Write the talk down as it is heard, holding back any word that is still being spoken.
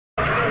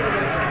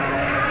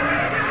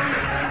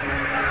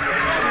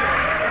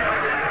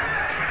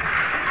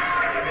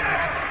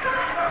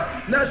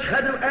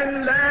أشهد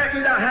أن لا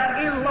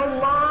إله إلا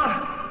الله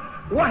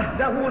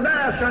وحده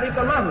لا شريك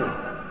له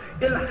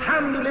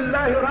الحمد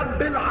لله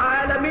رب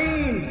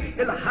العالمين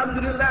الحمد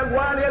لله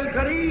الوالي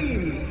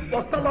الكريم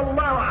وصلى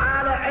الله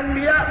على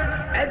أنبياء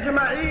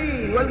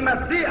أجمعين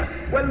والمسيح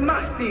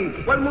والمهدي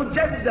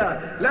والمجدد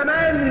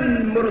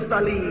لمن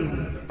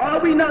مرسلين. Are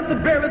we not the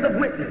bearers of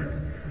witness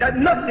that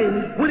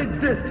nothing would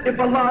exist if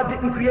Allah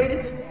didn't create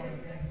it?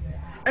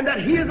 And that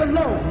He is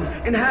alone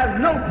and has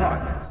no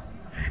partners?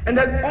 And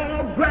that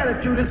all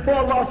gratitude is for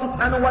Allah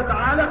subhanahu wa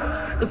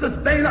ta'ala, the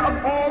sustainer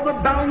of all the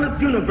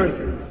boundless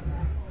universes.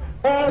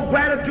 All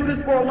gratitude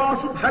is for Allah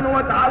subhanahu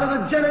wa ta'ala,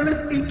 the generous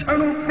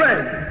eternal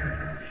friend.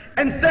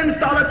 And send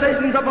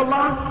salutations of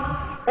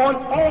Allah on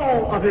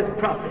all of His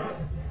prophets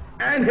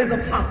and His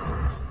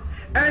apostles,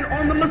 and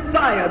on the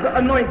Messiah, the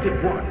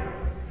anointed one,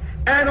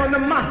 and on the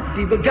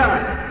Mahdi, the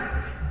guide,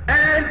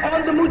 and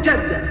on the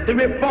Mujaddid, the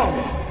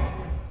reformer,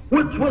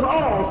 which was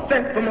all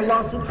sent from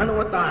Allah subhanahu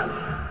wa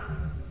ta'ala.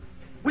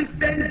 We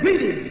send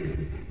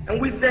greetings and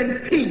we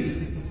send peace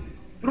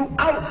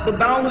throughout the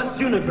boundless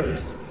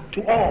universe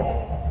to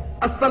all.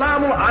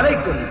 Assalamu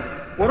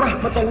alaikum wa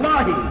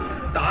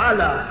rahmatullahi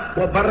ta'ala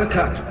wa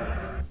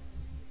barakatuh.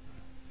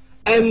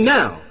 And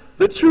now,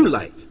 the true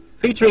light,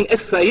 featuring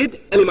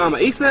Sayyid,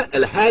 Imaam Isa,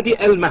 Haadi,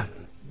 Mahdi.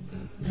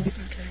 Okay.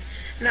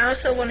 And I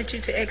also wanted you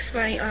to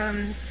explain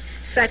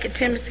 2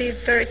 Timothy,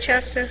 3rd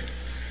chapter.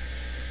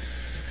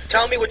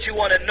 Tell me what you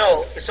want to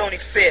know. It's only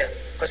fair,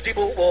 because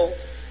people will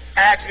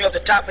ask me off the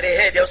top of their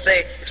head. They'll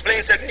say,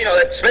 explain 2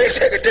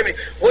 Timothy.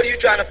 What are you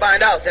trying to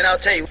find out? Then I'll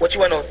tell you what you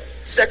want to know.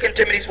 2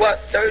 Timothy's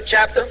what? 3rd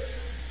chapter?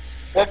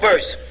 What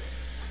verse?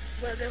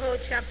 Well, the whole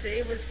chapter,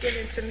 it was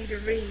given to me to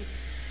read.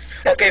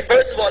 Okay,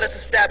 first of all, let's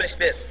establish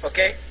this,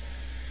 okay?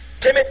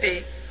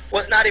 Timothy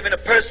was not even a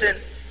person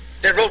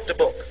that wrote the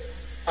book,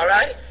 all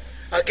right?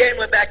 Again,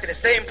 we're back to the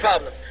same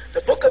problem.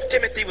 The book of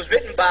Timothy was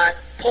written by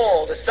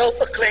Paul, the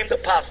self-acclaimed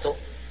apostle.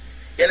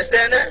 You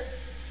understand that?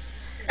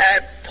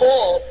 And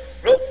Paul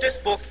wrote this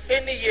book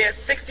in the year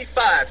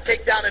 65.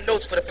 Take down the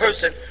notes for the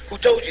person who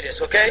told you this,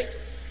 okay?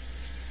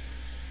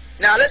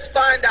 Now let's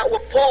find out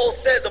what Paul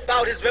says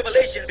about his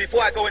revelations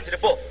before I go into the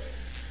book.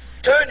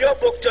 Turn your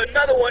book to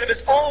another one of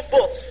his own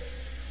books,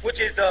 which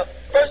is the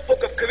first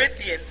book of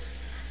Corinthians,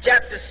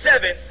 chapter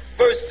 7,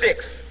 verse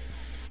 6.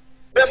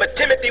 Remember,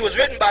 Timothy was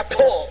written by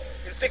Paul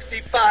in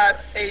 65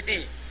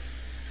 AD.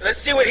 Let's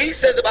see what he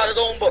says about his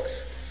own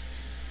books.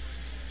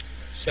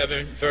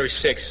 7 verse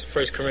 6,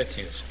 1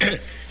 Corinthians.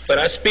 But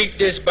I speak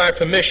this by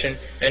permission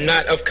and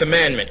not of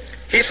commandment.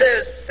 He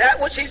says that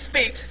which he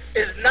speaks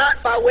is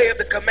not by way of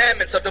the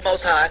commandments of the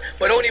Most High,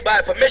 but only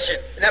by permission.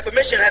 And that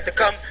permission has to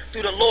come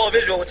through the law of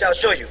Israel, which I'll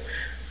show you.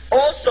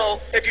 Also,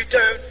 if you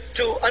turn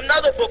to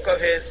another book of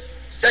his,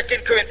 2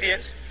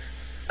 Corinthians,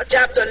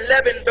 chapter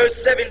 11,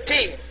 verse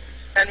 17,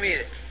 and read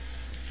it.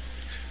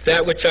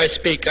 That which I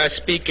speak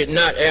it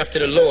not after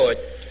the Lord,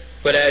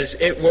 but as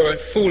it were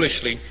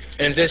foolishly,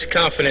 in this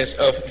confidence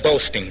of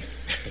boasting.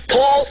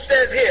 Paul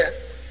says here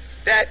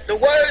that the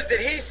words that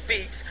he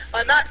speaks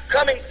are not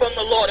coming from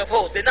the Lord of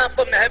hosts. They're not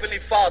from the Heavenly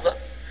Father.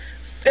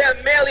 They're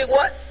merely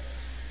what?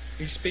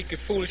 He speaketh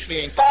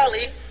foolishly and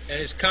folly, and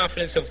his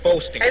confidence of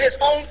boasting. And his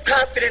own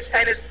confidence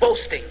and his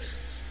boastings.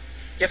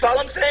 You follow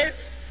what I'm saying?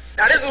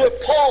 Now this is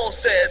what Paul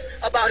says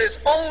about his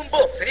own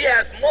books. And he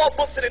has more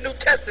books in the New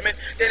Testament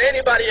than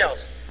anybody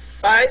else.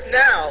 Alright,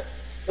 now,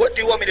 what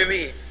do you want me to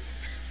read?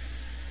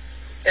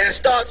 And it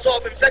starts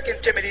off in 2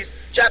 Timothy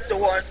chapter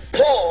 1.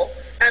 Paul,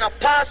 an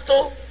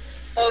apostle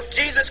of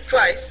Jesus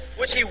Christ,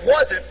 which he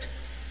wasn't,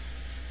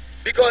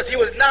 because he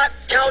was not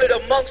counted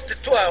amongst the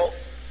 12.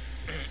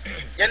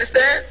 You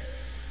understand?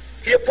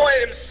 He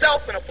appointed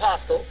himself an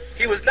apostle.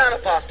 He was not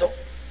apostle.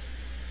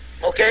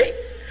 Okay?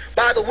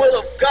 By the will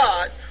of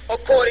God,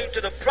 according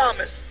to the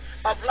promise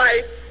of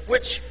life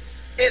which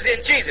is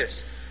in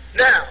Jesus.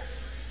 Now,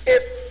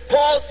 if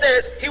Paul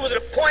says he was an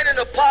appointed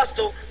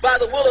apostle by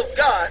the will of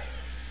God,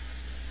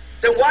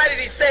 then why did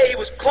he say he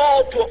was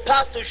called to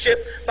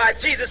apostleship by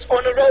Jesus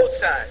on the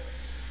roadside?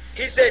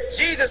 He said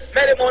Jesus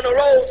met him on the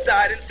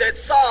roadside and said,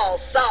 Saul,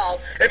 Saul.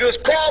 If he was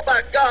called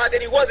by God,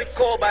 then he wasn't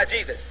called by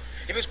Jesus.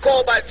 If he was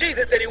called by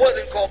Jesus, then he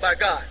wasn't called by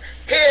God.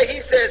 Here he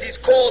says he's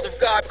called of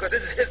God because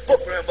this is his book,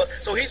 remember?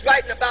 So he's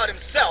writing about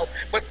himself,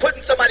 but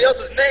putting somebody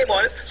else's name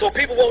on it so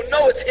people won't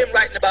know it's him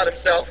writing about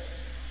himself.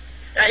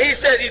 And he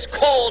says he's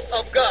called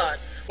of God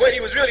when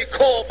he was really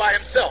called by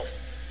himself.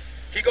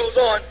 He goes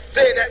on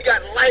saying that he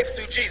got life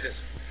through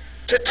Jesus.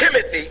 To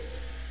Timothy,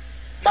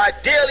 my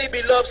dearly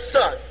beloved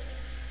son,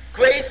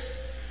 grace,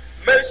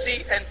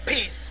 mercy, and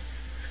peace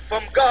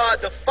from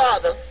God the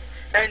Father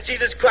and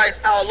Jesus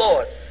Christ our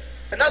Lord.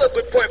 Another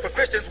good point for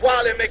Christians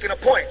while they're making a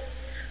point.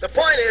 The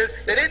point is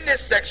that in this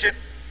section,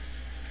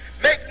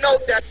 make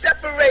note that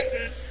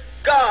separating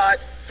God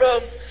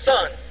from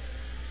Son.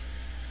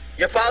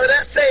 You follow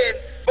that? Saying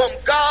from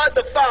God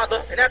the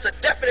Father, and that's a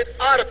definite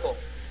article.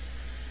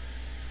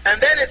 And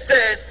then it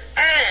says,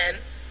 and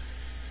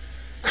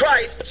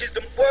Christ, which is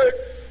the word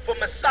for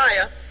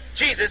Messiah,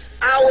 Jesus,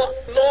 our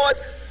Lord.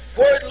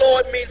 Word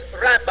Lord means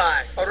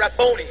rabbi, or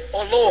rabboni,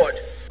 or Lord.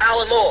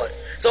 our Lord.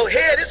 So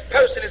here this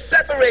person is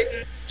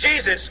separating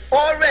Jesus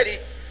already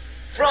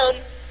from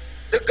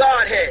the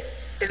Godhead.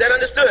 Is that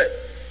understood?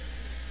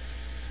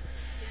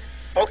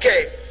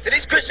 Okay, so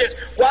these Christians,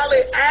 while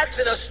they're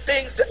asking us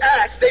things to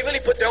ask, they really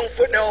put their own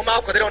foot in their own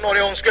mouth because they don't know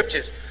their own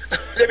scriptures.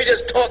 Let me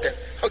just talking.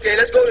 Okay,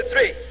 let's go to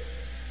 3.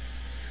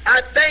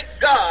 I thank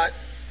God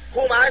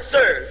whom I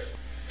serve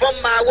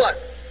from my what?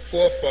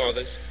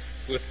 Forefathers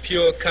with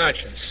pure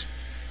conscience,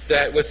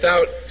 that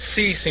without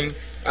ceasing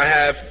I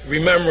have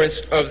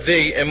remembrance of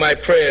thee in my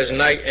prayers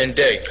night and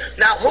day.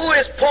 Now who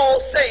is Paul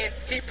saying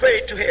he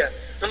prayed to here?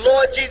 The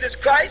Lord Jesus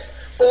Christ,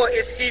 or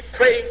is he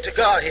praying to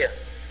God here?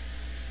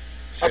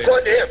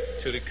 According to him.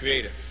 To the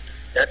Creator.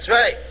 That's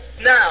right.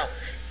 Now,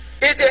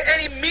 is there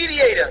any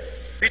mediator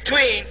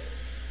between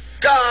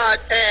God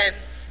and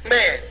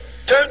man?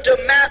 Turn to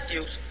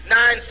Matthew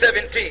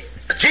 9:17.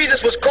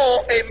 Jesus was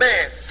called a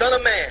man, son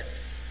of man.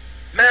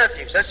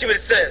 Matthew, let's see what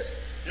it says.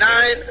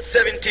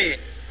 9:17.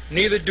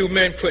 Neither do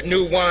men put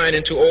new wine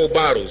into old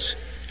bottles,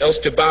 else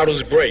the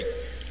bottles break,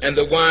 and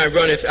the wine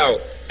runneth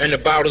out, and the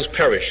bottles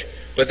perish.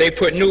 But they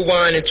put new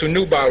wine into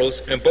new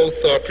bottles, and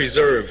both are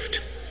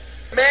preserved.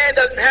 Man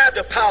doesn't have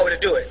the power to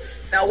do it.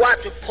 Now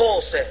watch what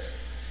Paul says.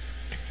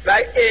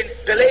 Right? In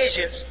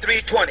Galatians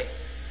 3:20.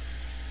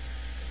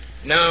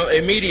 Now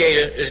a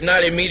mediator is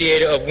not a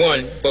mediator of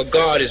one, but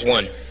God is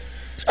one.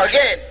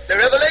 Again, the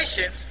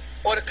revelations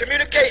or the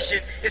communication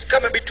is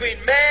coming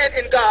between man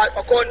and God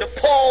according to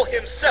Paul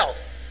himself.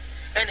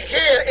 And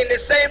here in the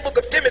same book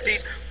of Timothy,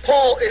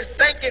 Paul is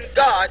thanking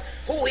God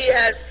who he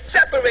has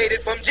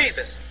separated from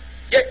Jesus.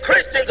 Yet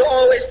Christians are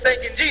always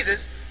thanking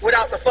Jesus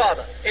without the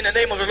Father. In the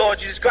name of the Lord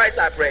Jesus Christ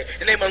I pray. In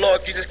the name of the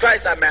Lord Jesus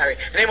Christ I marry.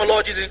 In the name of the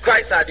Lord Jesus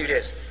Christ I do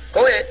this.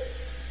 Go ahead.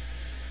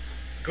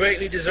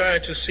 Greatly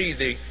desiring to see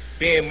thee,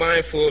 being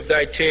mindful of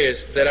thy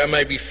tears, that I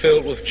might be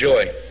filled with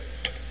joy.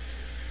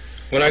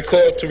 When I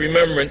call to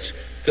remembrance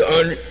the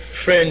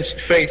unfringed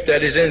faith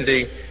that is in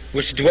thee,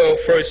 which dwelt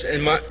first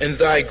in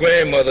thy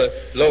grandmother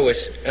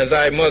Lois and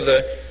thy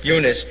mother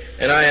Eunice,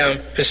 and I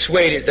am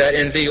persuaded that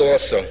in thee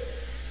also.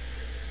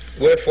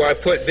 Wherefore I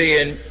put thee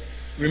in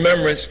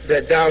remembrance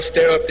that thou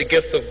stir up the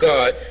gift of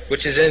God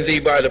which is in thee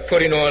by the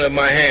putting on of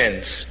my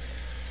hands.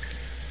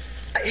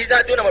 He's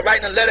not doing it by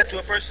writing a letter to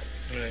a person.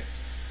 Right.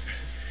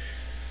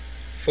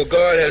 For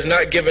God has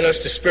not given us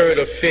the spirit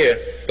of fear,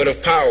 but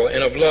of power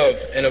and of love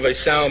and of a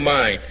sound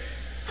mind.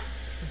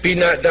 Be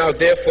not thou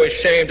therefore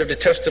ashamed of the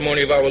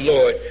testimony of our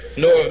Lord,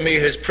 nor of me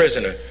his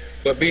prisoner,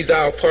 but be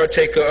thou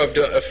partaker of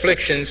the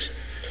afflictions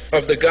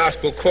of the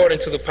gospel according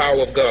to the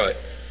power of God.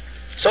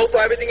 So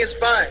far everything is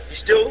fine. He's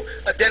still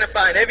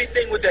identifying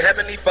everything with the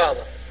Heavenly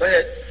Father. Go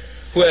ahead.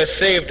 Who has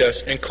saved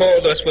us and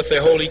called us with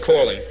a holy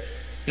calling,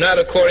 not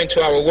according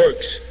to our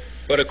works,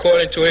 but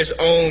according to his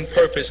own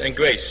purpose and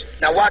grace.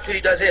 Now watch what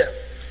he does here.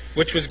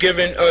 Which was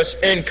given us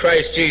in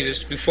Christ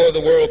Jesus before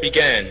the world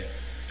began.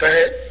 Go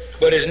ahead.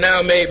 But is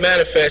now made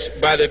manifest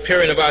by the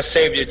appearing of our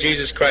Savior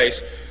Jesus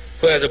Christ,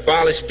 who has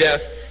abolished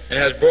death and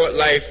has brought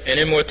life and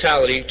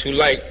immortality to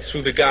light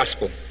through the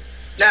gospel.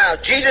 Now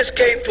Jesus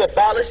came to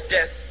abolish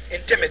death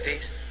in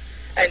Timothy's,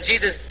 and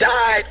Jesus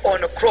died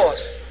on the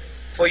cross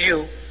for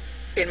you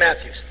in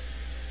Matthew's.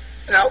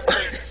 Now,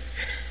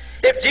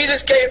 if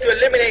Jesus came to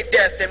eliminate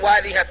death, then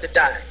why did he have to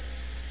die?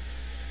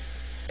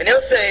 And they'll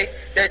say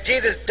that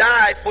Jesus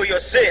died for your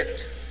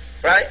sins,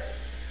 right?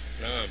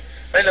 No.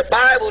 And the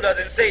Bible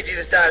doesn't say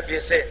Jesus died for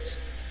your sins.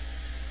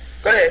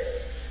 Go ahead.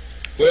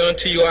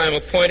 Whereunto you I am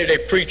appointed a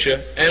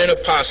preacher and an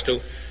apostle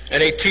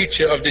and a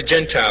teacher of the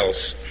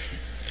Gentiles.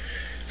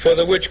 For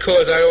the which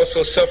cause I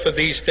also suffer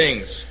these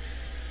things.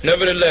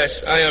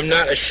 Nevertheless, I am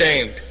not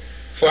ashamed,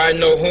 for I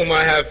know whom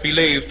I have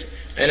believed,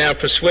 and am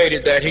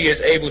persuaded that he is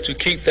able to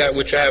keep that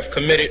which I have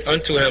committed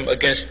unto him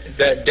against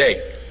that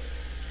day.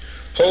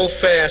 Hold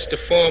fast the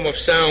form of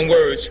sound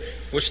words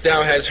which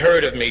thou hast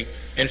heard of me,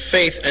 in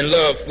faith and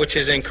love which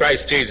is in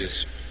Christ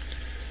Jesus.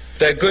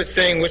 That good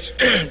thing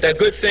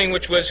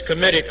which was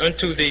committed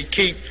unto thee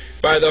keep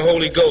by the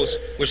Holy Ghost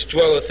which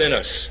dwelleth in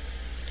us.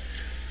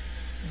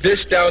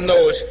 This thou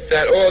knowest,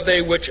 that all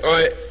they which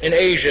are in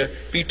Asia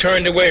be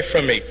turned away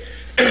from me,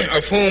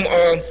 of whom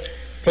are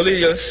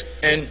Peleus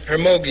and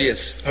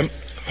Hermogenes.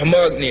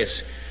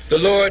 The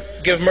Lord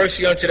give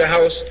mercy unto the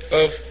house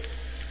of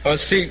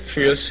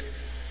Onesiphorus,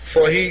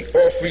 for he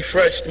oft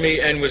refreshed me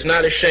and was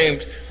not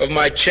ashamed of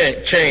my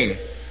chain.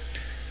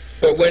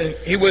 But when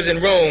he was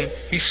in Rome,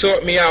 he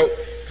sought me out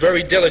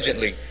very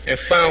diligently and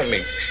found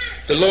me.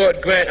 The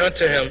Lord grant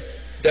unto him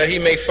that he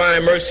may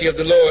find mercy of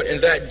the Lord in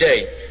that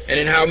day, and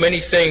in how many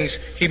things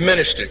he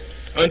ministered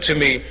unto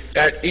me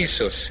at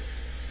Essos.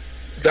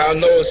 Thou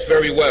knowest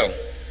very well.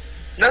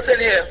 Nothing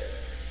here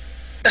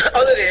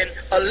other than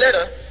a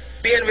letter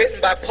being written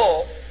by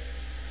Paul,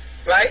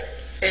 right,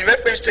 in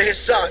reference to his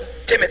son,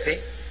 Timothy,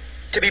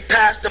 to be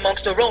passed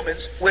amongst the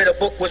Romans where the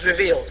book was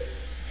revealed.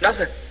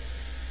 Nothing.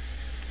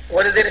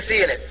 What is there to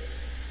see in it?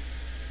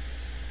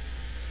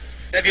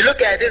 And if you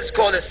look at it, this is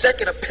called a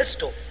second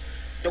epistle.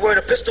 The word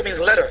epistle means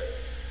letter.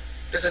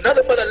 This is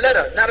another but a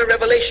letter, not a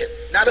revelation,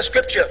 not a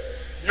scripture,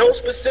 No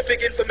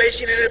specific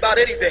information in it about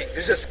anything.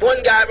 There's just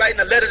one guy writing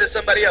a letter to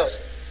somebody else.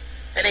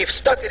 And they've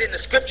stuck it in the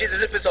scriptures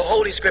as if it's a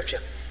holy scripture.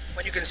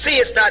 When you can see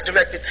it's not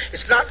directed,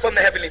 it's not from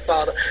the Heavenly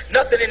Father.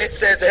 Nothing in it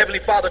says the Heavenly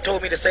Father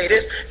told me to say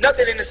this.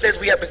 Nothing in it says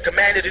we have been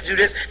commanded to do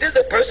this. This is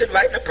a person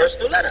writing a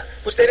personal letter,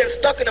 which they then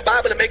stuck in the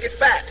Bible to make it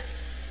fat,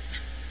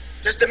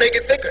 just to make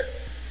it thicker.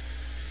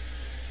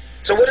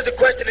 So what is the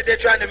question that they're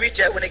trying to reach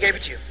at when they gave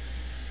it to you?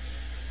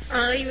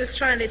 He was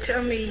trying to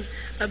tell me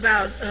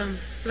about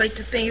like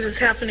the things that's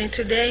happening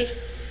today.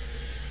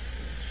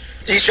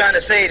 He's trying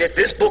to say that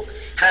this book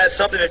has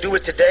something to do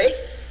with today?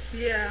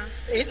 Yeah.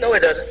 No,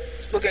 it doesn't.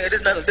 It's looking at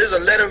this. There's a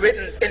letter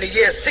written in the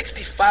year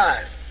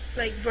 65.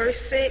 Like verse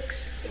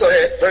 6. Go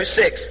ahead, verse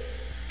 6.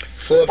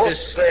 For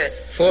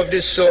of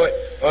this sort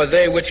are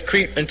they which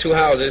creep into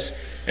houses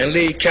and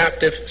lead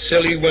captive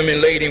silly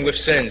women laden with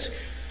sins,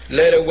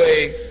 led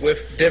away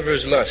with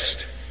divers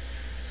lust.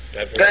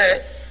 Go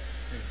ahead.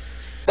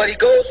 But he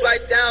goes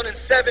right down in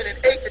 7 and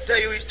 8 to tell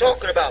you he's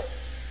talking about.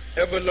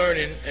 Ever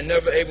learning and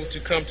never able to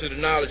come to the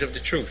knowledge of the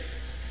truth.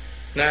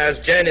 Now as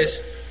Jannes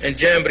and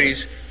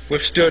Jambres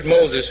withstood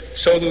Moses,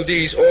 so do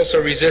these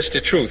also resist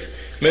the truth.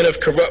 Men of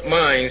corrupt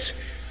minds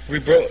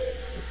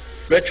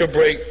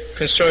retrograde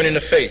concerning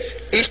the faith.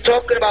 He's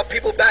talking about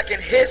people back in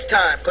his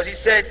time, because he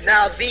said,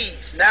 now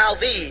these,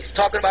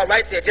 talking about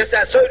right there. Just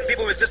as certain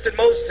people resisted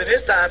Moses in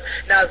his time,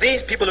 now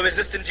these people are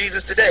resisting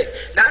Jesus today.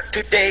 Not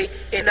today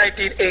in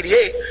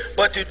 1988,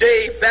 but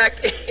today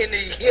back in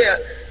the year,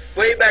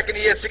 way back in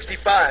the year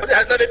 65. It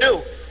has nothing to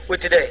do with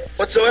today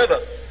whatsoever.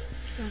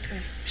 Okay,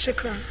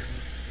 shukran.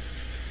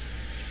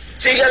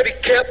 See, you got to be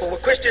careful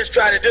what Christians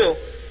try to do,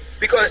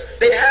 because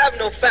they have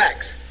no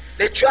facts.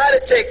 They try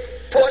to take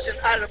portions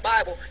out of the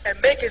Bible and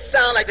make it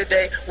sound like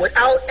today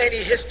without any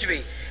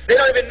history. They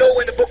don't even know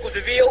when the book was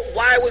revealed,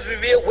 why it was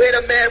revealed, where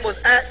the man was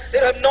at. They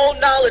have no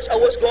knowledge of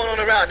what's going on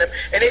around them,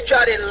 and they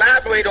try to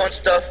elaborate on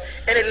stuff,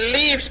 and it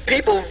leaves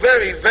people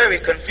very, very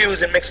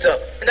confused and mixed up.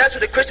 And that's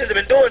what the Christians have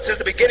been doing since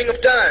the beginning of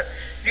time.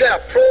 You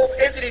got to probe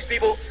into these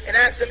people and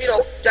ask them,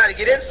 try to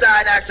get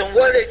inside and ask them,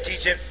 what are they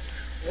teaching?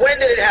 When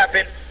did it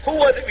happen? Who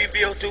was it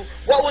revealed to?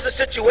 What was the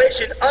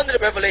situation under the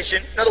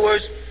revelation? In other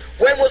words,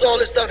 when was all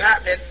this stuff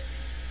happening?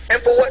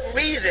 And for what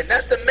reason?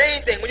 That's the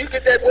main thing. When you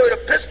get that word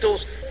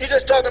epistles, you're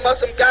just talking about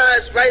some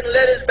guys writing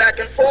letters back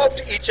and forth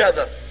to each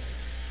other.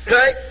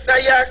 Right? Now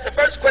you ask, the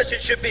first question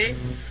should be,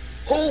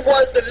 who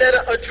was the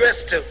letter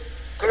addressed to?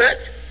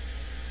 Correct?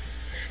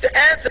 The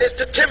answer is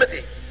to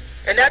Timothy.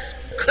 And that's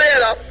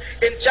cleared up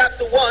in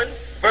chapter 1,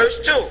 verse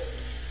 2.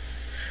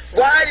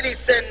 Why did he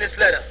send this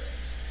letter?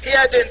 He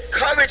had to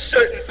encourage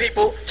certain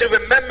people to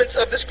remembrance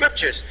of the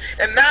scriptures.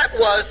 And that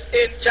was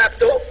in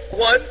chapter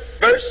 1,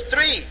 verse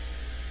 3.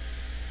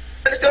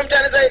 Understand what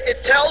I'm trying to say?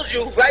 It tells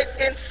you right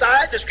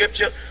inside the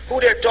scripture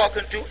who they're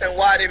talking to and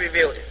why they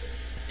revealed it.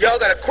 Y'all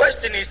got to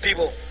question these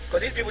people,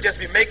 because these people just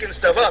be making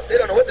stuff up. They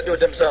don't know what to do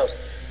with themselves.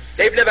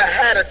 They've never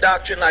had a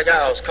doctrine like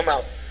ours come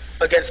out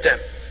against them.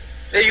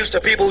 They're used to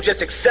people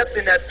just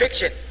accepting that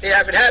fiction. They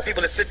haven't had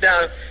people to sit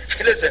down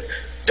and listen.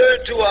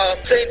 Turn to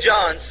St.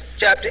 John's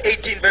chapter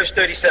 18, verse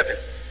 37.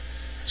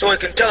 So it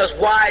can tell us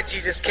why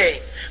Jesus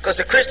came. Because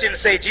the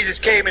Christians say Jesus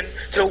came into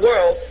the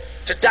world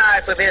to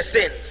die for their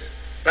sins.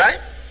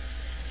 Right?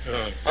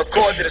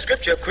 According to the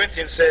scripture,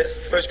 Corinthians says,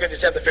 1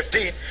 Corinthians chapter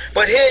 15.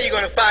 But here you're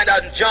going to find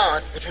out in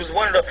John, which was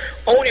one of the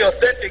only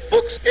authentic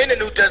books in the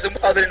New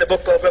Testament other than the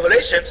book of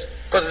Revelations,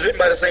 because it's written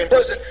by the same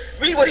person.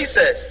 Read what he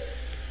says.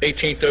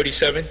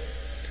 1837.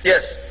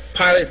 Yes.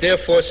 Pilate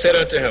therefore said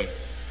unto him,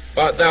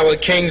 Art thou a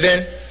king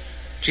then?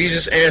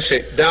 Jesus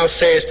answered, Thou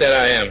sayest that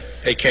I am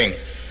a king.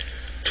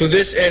 To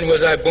this end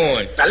was I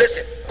born. Now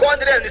listen,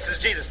 according to them, this is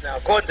Jesus now,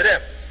 according to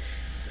them.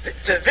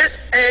 To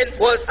this end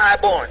was I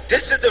born.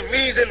 This is the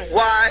reason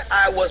why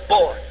I was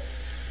born.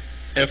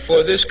 And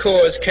for this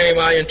cause came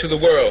I into the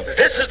world.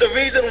 This is the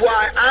reason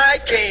why I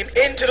came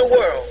into the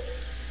world.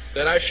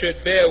 That I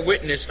should bear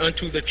witness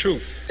unto the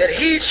truth. That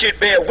he should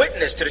bear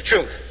witness to the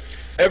truth.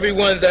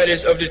 Everyone that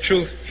is of the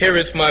truth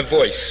heareth my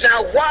voice.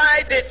 Now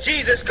why did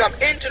Jesus come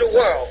into the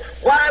world?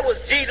 Why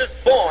was Jesus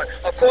born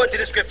according to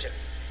the scripture?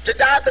 To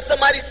die for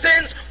somebody's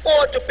sins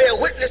or to bear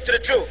witness to the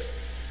truth?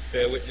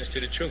 Bear witness to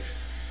the truth.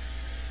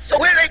 So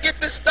where do they get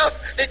this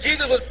stuff that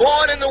Jesus was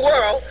born in the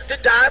world to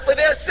die for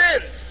their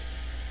sins?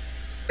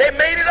 They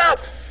made it up.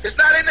 It's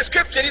not in the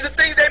scripture. These are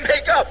things they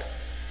make up.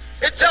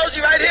 It tells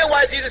you right here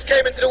why Jesus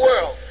came into the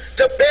world.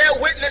 To bear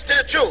witness to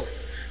the truth.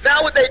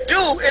 Now what they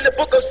do in the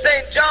book of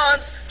St.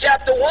 John's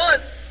chapter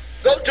 1,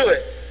 go to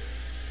it.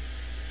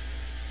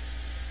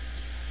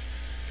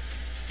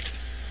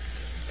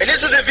 And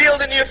this was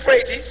revealed in the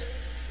Euphrates.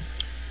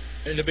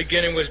 In the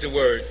beginning was the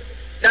Word.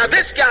 Now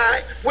this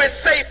guy we're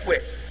safe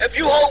with. If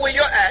you hold where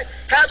you're at,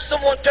 have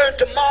someone turn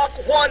to Mark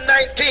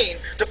 1:19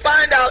 to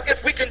find out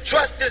if we can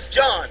trust this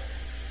John.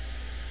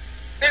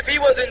 If he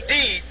was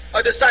indeed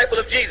a disciple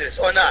of Jesus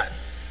or not.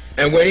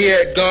 And when he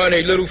had gone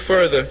a little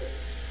further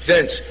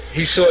thence,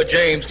 he saw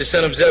James the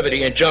son of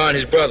Zebedee and John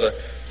his brother,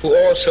 who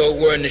also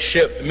were in the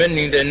ship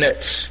mending their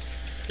nets.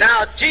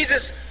 Now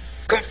Jesus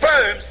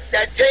confirms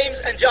that James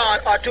and John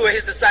are two of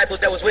his disciples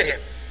that was with him.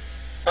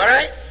 All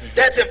right?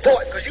 That's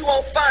important because you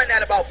won't find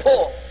that about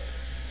Paul.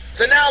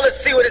 So now let's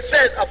see what it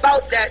says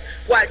about that,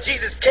 why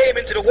Jesus came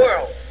into the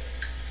world.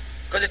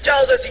 Because it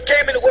tells us he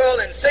came in the world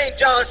in St.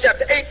 John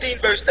chapter 18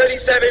 verse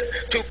 37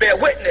 to bear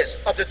witness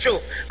of the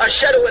truth.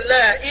 Ashhadu an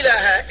la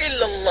ilaha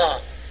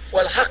illallah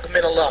wal haqq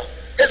min Allah.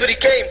 That's what he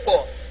came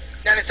for.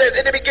 Now it says,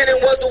 in the beginning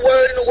was the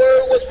Word, and the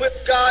Word was with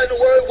God, and the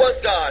Word was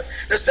God.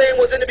 The same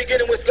was in the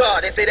beginning with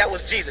God. They say that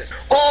was Jesus.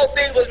 All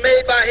things was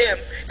made by him,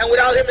 and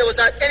without him there was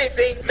not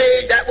anything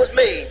made that was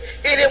made.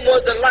 In him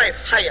was the life,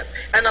 hayat,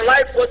 and the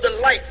life was the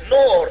light,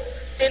 nur,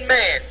 in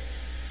man.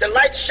 The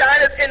light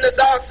shineth in the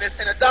darkness,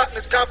 and the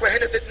darkness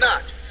comprehendeth it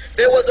not.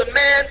 There was a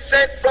man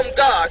sent from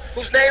God,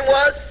 whose name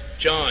was?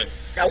 John.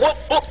 Now what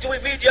book do we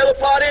read the other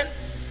part in?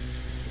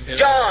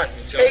 John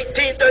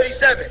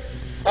 18:37.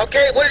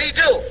 Okay, what did he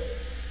do?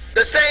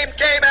 The same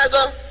came as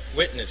a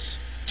witness,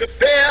 to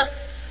bear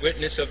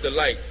witness of the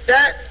light,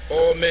 that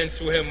all men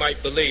through him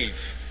might believe.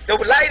 The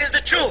light is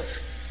the truth,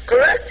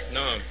 correct?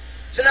 No.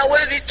 So now what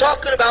is he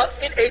talking about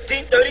in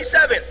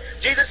 1837?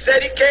 Jesus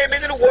said he came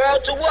into the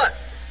world to what?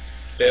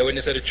 Bear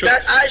witness of the truth.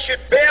 That I should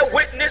bear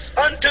witness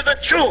unto the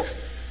truth.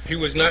 He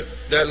was not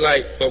that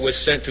light, but was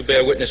sent to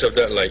bear witness of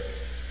that light.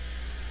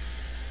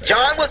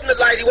 John wasn't the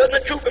light, he wasn't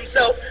the truth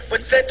himself,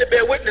 but sent to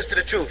bear witness to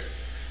the truth.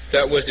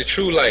 That was the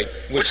true light,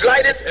 which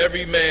lighteth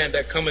every man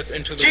that cometh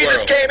into the world.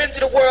 Jesus came into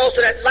the world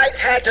so that light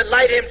had to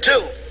light him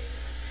too.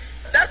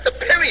 That's the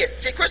period.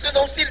 See, Christians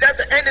don't see that that's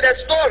the end of that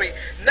story.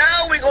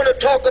 Now we're going to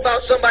talk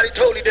about somebody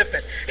totally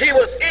different. He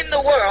was in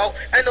the world,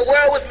 and the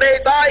world was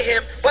made by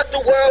him, but the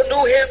world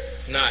knew him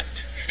not.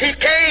 He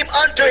came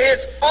unto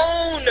his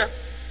own,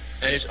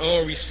 and his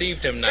own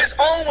received him not. His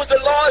own was the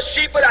lost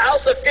sheep of the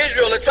house of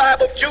Israel, the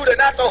tribe of Judah,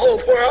 not the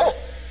whole world.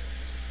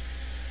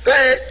 Go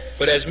ahead.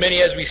 But as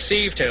many as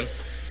received him,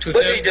 what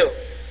did he do?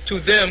 To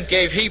them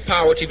gave he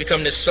power to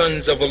become the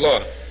sons of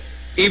Allah,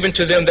 even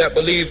to them that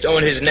believed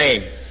on his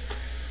name,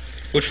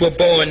 which were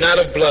born not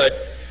of blood,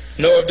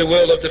 nor of the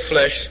will of the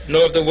flesh,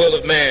 nor of the will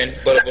of man,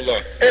 but of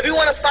Allah. And if you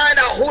want to find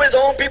out who his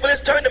own people is,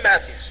 turn to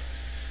Matthew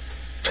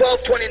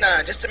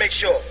 12:29, just to make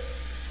sure.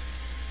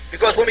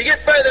 Because when we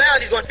get further down,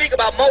 he's going to speak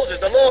about Moses.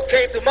 The Lord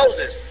came through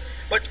Moses,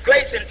 but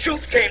grace and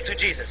truth came through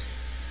Jesus.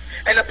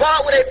 And the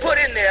part where they put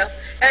in there,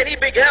 and he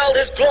beheld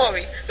his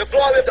glory, the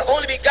glory of the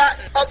only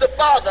begotten of the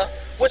Father,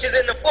 which is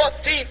in the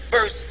 14th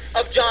verse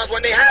of John,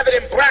 when they have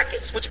it in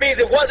brackets, which means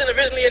it wasn't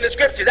originally in the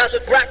scriptures. That's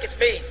what brackets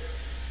mean.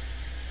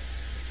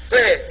 Go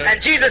ahead.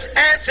 And Jesus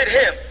answered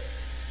him,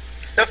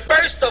 the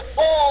first of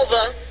all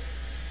the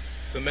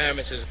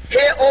commandments is,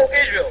 hear, O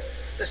Israel,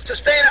 the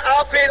sustainer,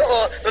 our creator,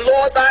 or the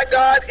Lord thy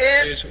God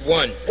is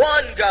one.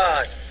 One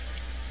God.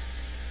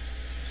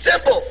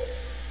 Simple.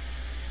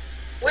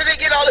 Where did they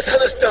get all this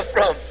other stuff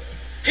from?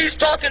 He's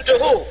talking to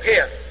who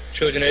here?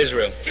 Children of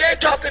Israel. He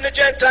ain't talking to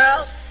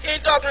Gentiles. He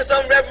ain't talking to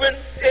some reverend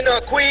in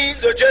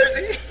Queens or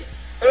Jersey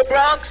or the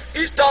Bronx.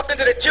 He's talking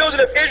to the children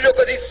of Israel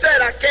because he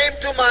said, I came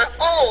to my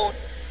own.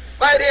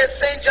 Right here in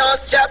St.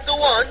 John's chapter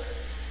 1,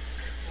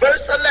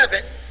 verse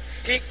 11.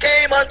 He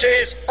came unto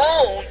his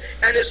own,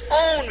 and his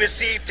own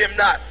received him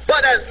not.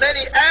 But as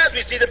many as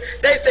received him,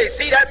 they say,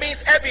 see, that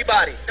means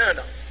everybody.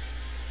 No.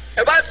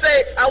 If I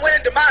say I went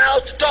into my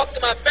house to talk to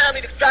my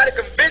family to try to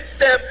convince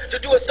them to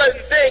do a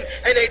certain thing,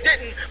 and they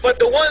didn't, but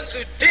the ones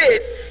who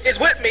did is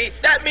with me,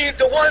 that means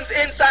the ones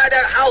inside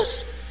that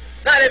house,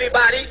 not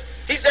everybody.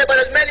 He said, but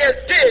as many as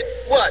did,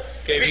 what?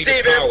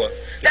 Receive him.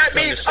 That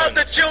means of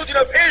the children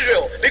of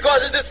Israel,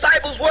 because his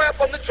disciples were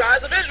from the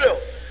tribes of Israel,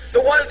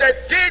 the ones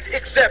that did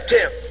accept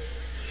him.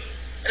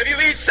 And if you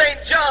read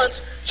St.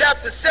 John's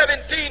chapter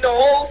 17, the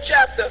whole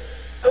chapter,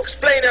 he'll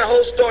explain that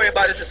whole story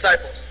about his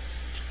disciples.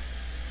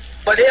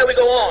 But here we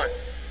go on.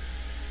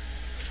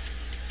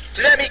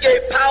 To them he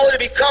gave power to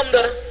become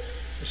the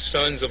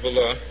sons of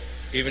Allah,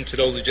 even to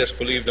those who just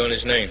believed on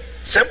his name.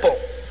 Simple.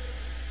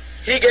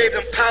 He gave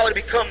them power to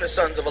become the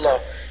sons of Allah,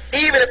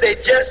 even if they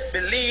just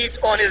believed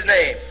on his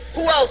name.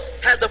 Who else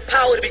has the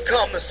power to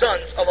become the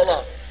sons of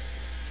Allah?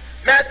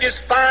 Matthew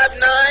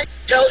 5:9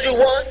 tells you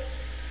one.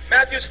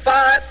 Matthew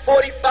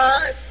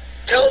 5:45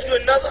 tells you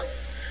another.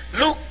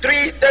 Luke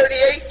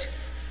 3:38.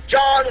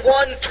 John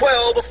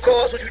 1:12, of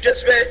course, which we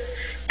just read.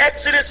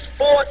 Exodus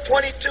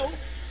 4:22.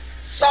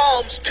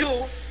 Psalms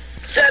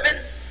 2:7.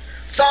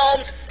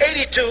 Psalms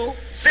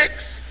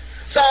 82:6.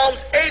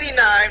 Psalms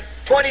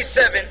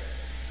 89:27.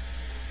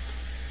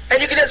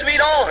 And you can just read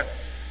on.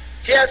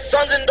 He has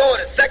sons and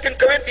daughters. 2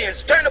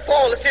 Corinthians. Turn to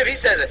Paul. Let's see if he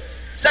says it.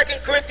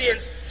 2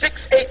 Corinthians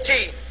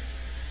 6:18.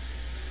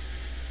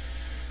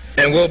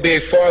 And will be a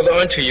father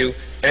unto you,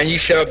 and ye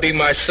shall be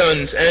my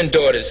sons and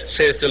daughters,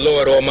 says the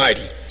Lord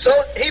Almighty.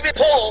 So even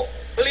Paul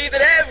believed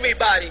that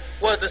everybody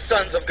was the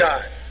sons of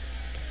God.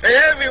 And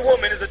every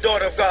woman is a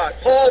daughter of God.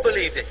 Paul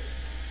believed it.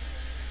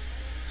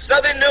 It's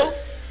nothing new.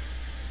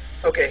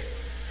 Okay.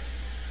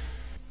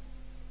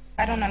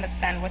 I don't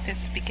understand what is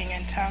speaking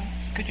in tongues.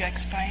 Could you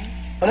explain?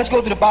 Well, let's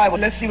go to the Bible.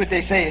 Let's see what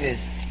they say it is.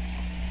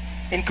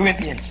 In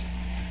Corinthians.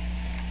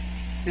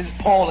 This is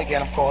Paul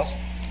again, of course.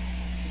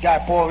 The guy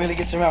Paul really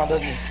gets around,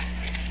 doesn't he?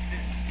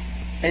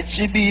 It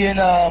should be in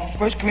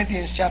 1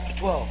 Corinthians chapter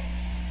 12.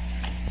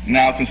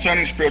 Now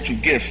concerning spiritual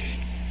gifts,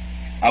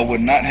 I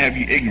would not have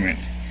you ignorant.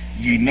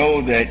 Ye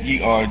know that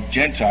ye are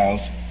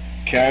Gentiles,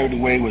 carried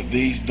away with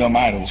these dumb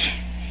idols,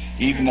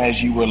 even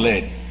as you were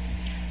led.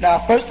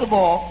 Now, first of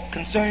all,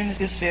 concerning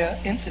this here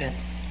incident,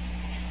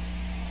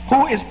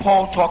 who is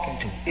Paul talking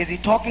to? Is he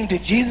talking to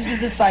Jesus'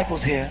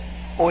 disciples here,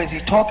 or is he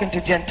talking to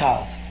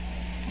Gentiles?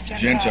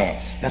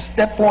 Gentiles. That's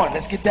step one.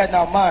 Let's get that in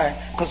our mind,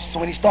 because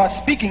when he starts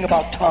speaking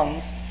about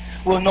tongues,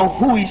 we'll know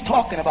who he's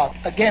talking about.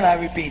 Again, I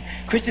repeat,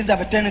 Christians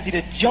have a tendency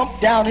to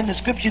jump down in the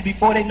scriptures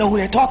before they know who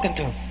they're talking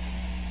to.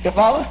 You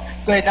follow?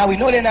 Go ahead. Now, we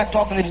know they're not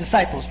talking to the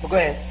disciples, but go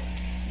ahead.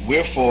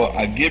 Wherefore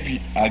I give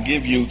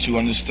you to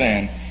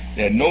understand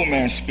that no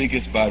man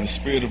speaketh by the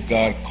Spirit of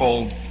God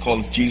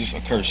calleth Jesus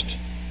accursed,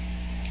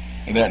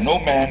 and that no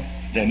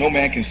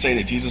man can say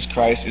that Jesus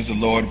Christ is the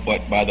Lord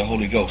but by the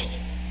Holy Ghost.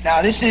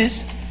 Now, this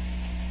is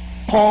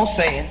Paul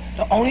saying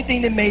the only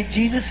thing that made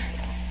Jesus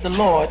the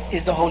Lord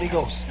is the Holy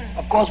Ghost.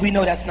 Of course, we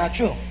know that's not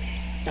true.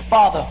 The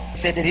Father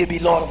said that he'll be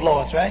Lord of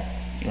Lords, right?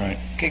 Right.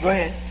 Okay, go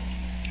ahead.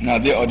 Now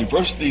there are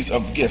diversities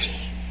of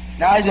gifts.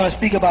 Now he's going to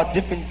speak about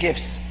different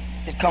gifts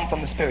that come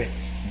from the Spirit.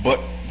 But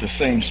the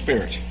same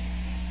Spirit.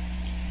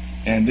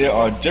 And there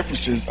are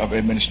differences of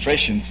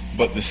administrations,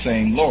 but the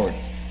same Lord.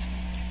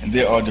 And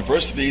there are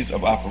diversities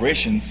of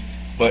operations,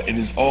 but it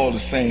is all the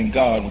same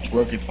God which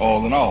worketh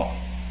all in all.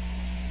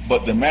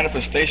 But the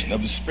manifestation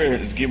of the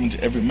Spirit is given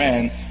to every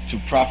man to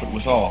profit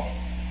withal.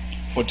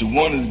 For to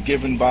one is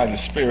given by the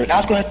Spirit. Now I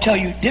was going to tell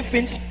you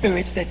different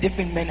spirits that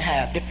different men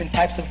have, different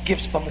types of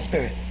gifts from the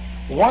Spirit.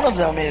 One of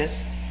them is,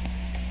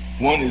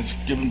 one is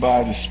given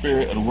by the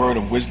Spirit a word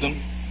of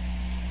wisdom,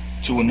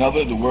 to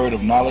another the word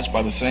of knowledge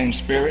by the same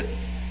Spirit,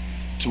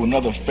 to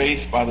another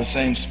faith by the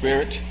same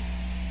Spirit,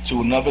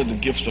 to another the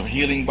gifts of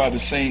healing by the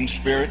same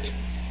Spirit,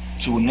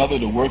 to another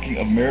the working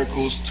of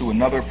miracles, to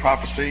another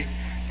prophecy,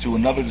 to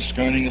another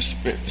discerning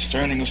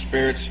of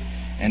spirits,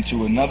 and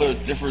to another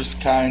diverse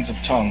kinds of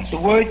tongues. The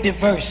word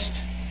diverse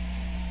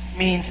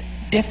means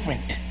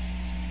different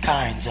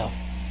kinds of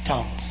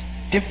tongues,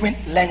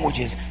 different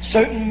languages.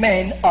 Certain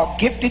men are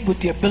gifted with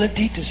the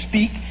ability to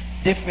speak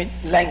different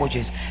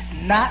languages,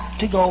 not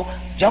to go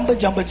jumba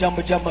jumba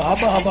jumba jumba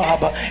hubba hubba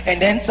hubba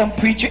and then some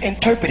preacher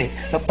interpret it.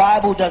 The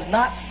Bible does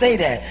not say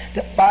that.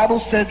 The Bible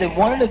says that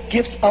one of the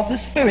gifts of the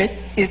Spirit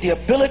is the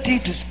ability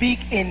to speak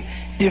in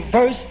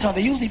diverse tongues.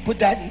 They usually put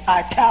that in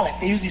italic.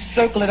 They usually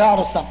circle it out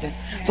or something,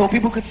 so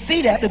people could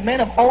see that. The men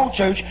of old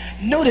church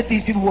knew that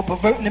these people were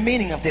perverting the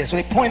meaning of this, so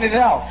they pointed it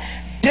out.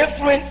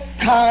 Different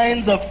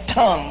kinds of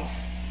tongues.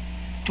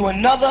 To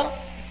another,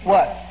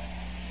 what?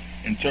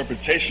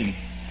 Interpretation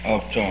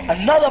of tongues.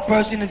 Another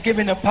person is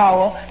given the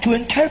power to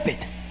interpret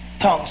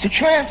tongues, to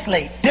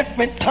translate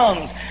different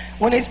tongues.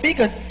 When they speak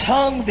of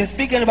tongues, they're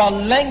speaking about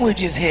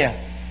languages here.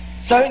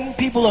 Certain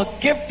people are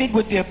gifted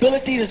with the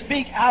ability to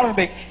speak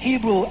Arabic,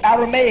 Hebrew,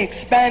 Aramaic,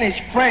 Spanish,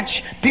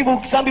 French.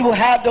 Some people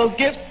have those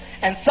gifts,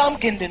 and some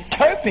can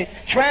interpret,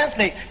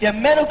 translate. There are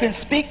men who can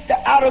speak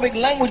the Arabic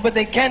language, but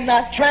they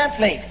cannot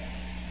translate.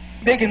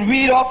 They can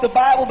read off the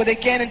Bible, but they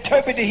can't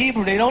interpret the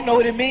Hebrew. They don't know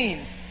what it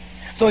means.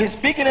 So he's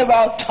speaking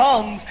about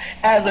tongues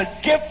as a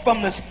gift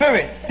from the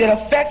Spirit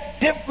that affects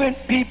different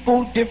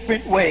people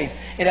different ways.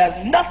 It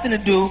has nothing to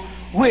do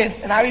with,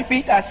 and I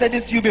repeat, I said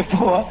this to you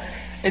before,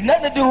 it's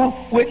nothing to do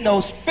with no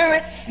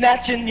spirit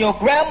snatching your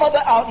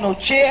grandmother out no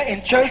chair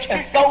in church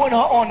and throwing her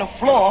on the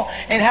floor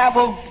and have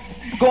her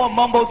going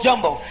mumbo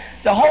jumbo.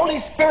 The Holy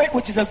Spirit,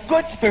 which is a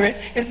good spirit,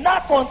 is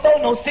not going to throw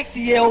no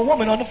 60-year-old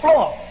woman on the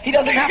floor. He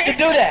doesn't have to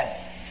do that.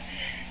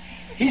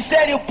 He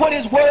said he'll put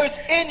his words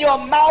in your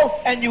mouth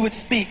and you would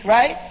speak,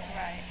 right?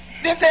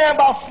 Didn't say anything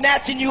about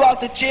snatching you out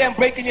the chair and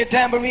breaking your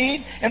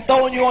tambourine and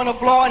throwing you on the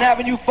floor and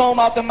having you foam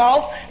out the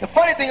mouth. The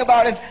funny thing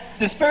about it is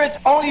the spirits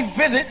only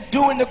visit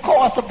during the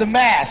course of the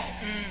Mass.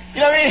 You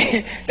know what I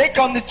mean? They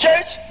come to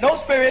church, no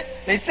spirit.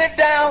 They sit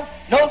down,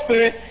 no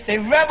spirit. They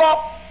rev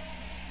up,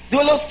 do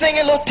a little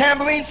singing, a little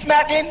tambourine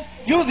smacking.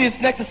 Usually it's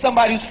next to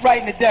somebody who's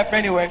frightened to death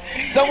anyway.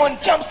 Someone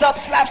jumps up,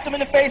 slaps them in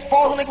the face,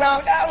 falls on the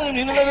ground.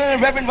 The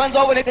reverend runs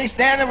over, they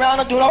stand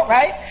around and do it all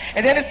right.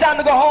 And then it's time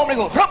to go home. They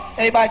go, whoop,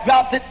 everybody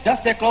drops it,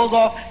 dust their clothes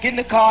off, get in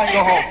the car and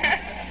go home.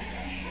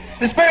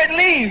 The spirit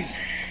leaves.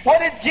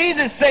 What did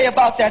Jesus say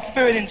about that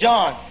spirit in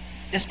John?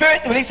 The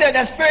spirit, when he said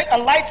that spirit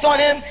alights on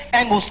him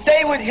and will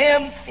stay with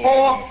him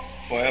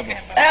forever.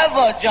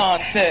 Ever,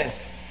 John says.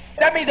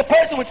 That means the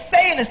person would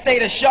stay in a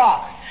state of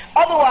shock.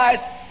 Otherwise,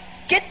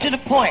 get to the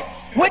point.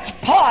 Which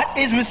part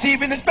is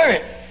receiving the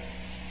Spirit?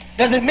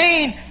 Does it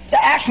mean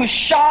the actual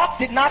shock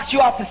that knocks you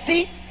out the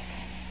seat?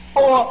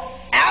 Or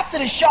after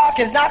the shock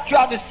has knocked you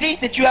out the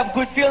seat that you have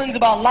good feelings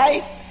about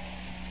life?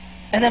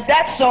 And if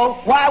that's so,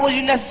 why was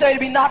you necessary to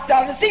be knocked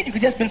out of the seat? You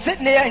could just been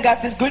sitting there and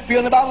got this good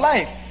feeling about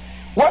life.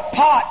 What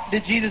part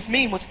did Jesus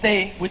mean would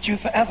stay with you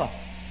forever?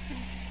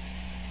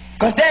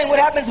 Because then what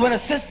happens when a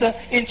sister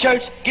in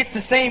church gets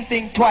the same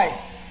thing twice?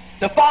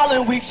 The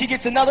following week she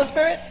gets another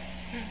spirit?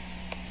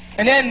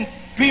 And then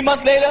 3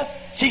 months later,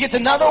 she gets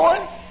another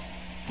one?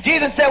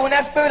 Jesus said when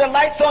that spirit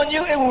alights on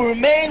you, it will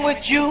remain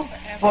with you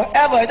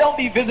forever. It don't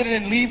be visiting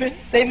and leaving.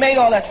 They made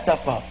all that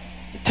stuff up.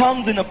 The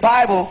tongues in the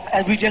Bible,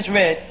 as we just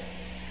read,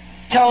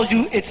 tells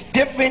you it's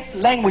different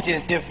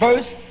languages,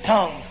 diverse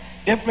tongues,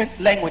 different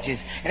languages.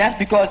 And that's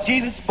because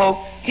Jesus spoke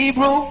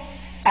Hebrew,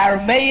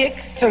 Aramaic,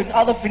 certain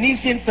other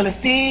Phoenician,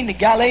 Philistine, the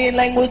Galilean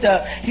language.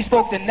 He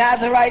spoke the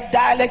Nazarite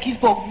dialect. He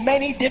spoke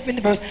many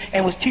different verses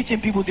and was teaching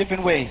people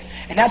different ways.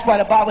 And that's why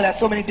the Bible has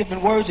so many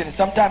different words in it.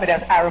 Sometimes it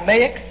has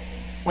Aramaic.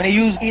 When they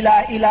use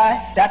Eli,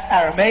 Eli, that's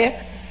Aramaic.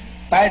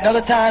 Right?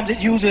 Another times it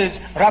uses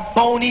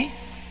Rabboni,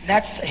 and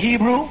that's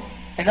Hebrew.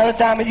 Another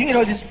time,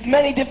 there's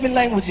many different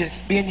languages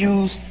being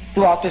used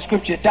throughout the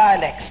scripture,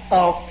 dialects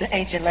of the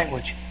ancient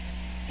language.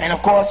 And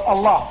of course,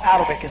 Allah,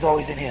 Arabic is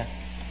always in here.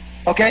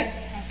 Okay?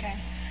 Okay.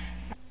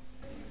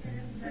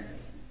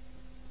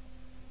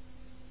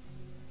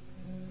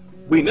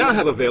 We now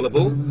have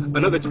available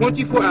another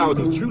 24 hours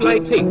of True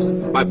Light tapes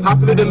by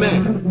popular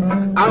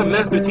demand. Our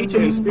master teacher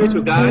and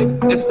spiritual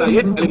guide,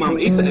 Sayyid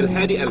Imaam Isa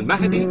al-Haadi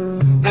al-Mahdi,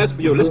 has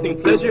for your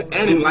listening pleasure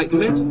and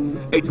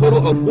enlightenment a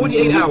total of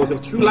 48 hours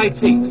of True Light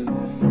tapes,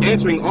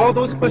 answering all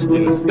those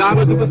questions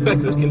scholars and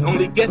professors can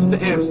only guess to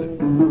answer,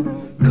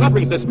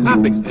 covering such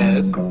topics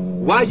as: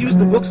 why use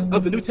the books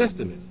of the New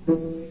Testament?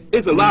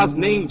 Is Allah's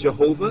name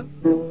Jehovah?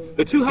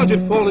 The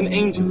 200 fallen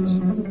angels?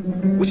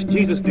 Which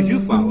Jesus do you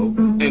follow?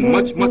 And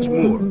much, much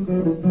more.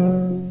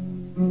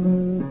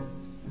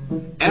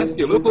 Ask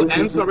your local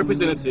Ansar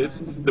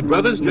representatives, the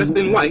brothers dressed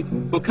in white,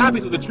 for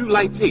copies of the True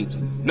Light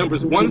tapes,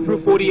 numbers 1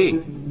 through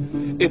 48.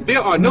 If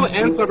there are no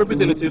Ansar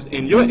representatives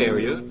in your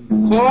area,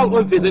 call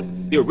or visit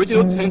the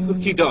original tents of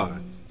Kedar,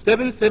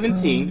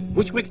 717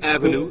 Bushwick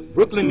Avenue,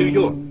 Brooklyn, New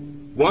York,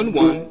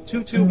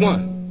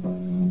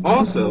 11221.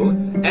 Also,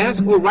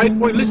 ask or write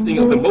for a listing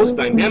of the most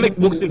dynamic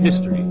books in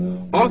history,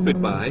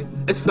 authored by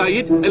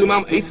Sayyid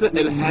Imaam Isa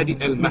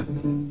al-Haadi al-Mahdi.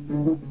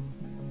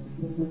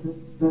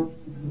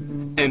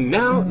 And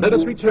now, let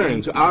us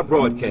return to our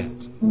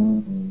broadcast.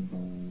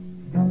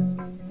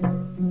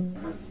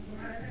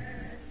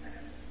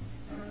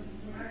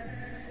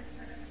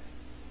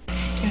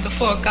 In the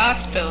four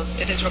Gospels,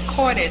 it is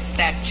recorded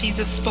that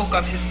Jesus spoke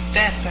of his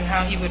death and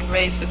how he would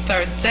raise the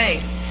third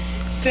day.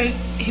 Since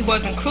he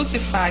wasn't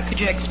crucified, could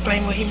you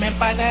explain what he meant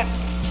by that?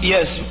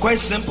 Yes, quite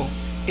simple.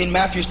 In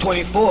Matthew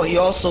 24, he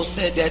also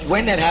said that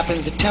when that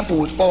happens, the temple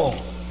would fall.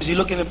 As you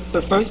look in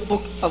the first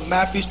book of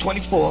Matthew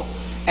 24,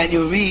 and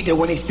you read that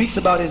when he speaks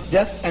about his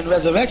death and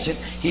resurrection,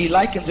 he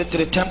likens it to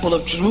the temple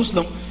of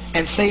Jerusalem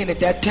and saying that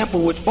that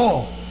temple would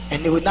fall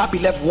and there would not be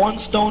left one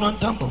stone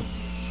untumbled.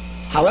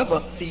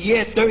 However, the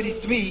year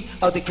 33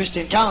 of the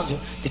Christian calendar,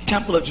 the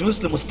temple of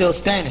Jerusalem was still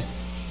standing.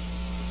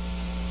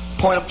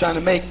 The point I'm trying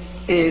to make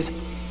is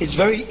it's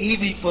very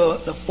easy for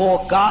the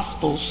four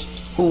Gospels,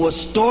 who were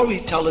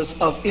storytellers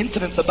of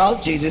incidents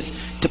about Jesus,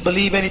 to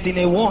believe anything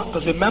they want.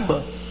 Because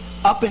remember,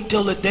 up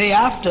until the day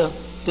after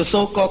the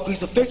so-called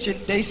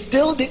crucifixion, they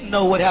still didn't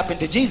know what happened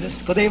to Jesus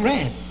because they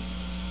ran.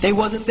 They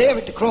wasn't there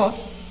at the cross.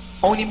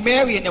 Only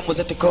Mary and them was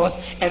at the cross,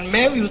 and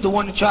Mary was the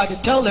one who tried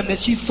to tell them that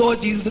she saw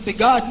Jesus at the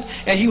garden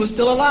and he was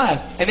still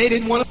alive, and they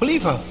didn't want to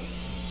believe her.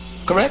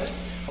 Correct?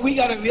 What we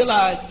got to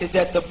realize is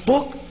that the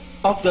book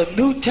of the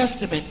New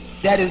Testament,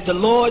 that is the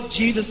Lord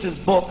Jesus'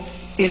 book,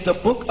 is the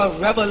book of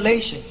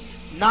Revelations,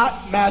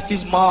 not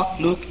Matthew,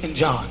 Mark, Luke, and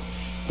John.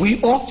 We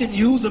often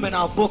use them in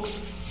our books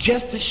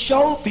just to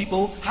show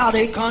people how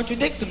they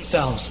contradict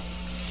themselves.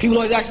 People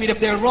always ask me, if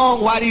they're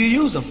wrong, why do you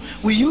use them?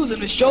 We use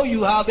them to show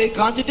you how they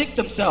contradict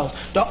themselves.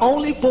 The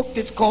only book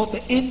that's called the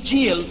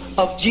Injil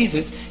of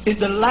Jesus is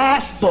the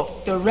last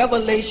book, the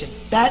Revelations.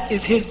 That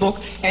is his book,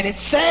 and it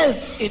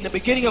says in the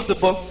beginning of the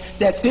book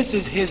that this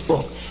is his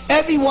book.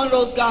 Every one of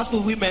those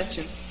Gospels we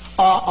mentioned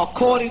are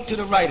according to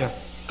the writer,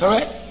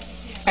 correct?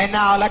 And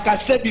now, like I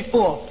said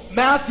before,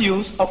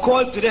 Matthew's,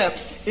 according to them,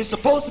 is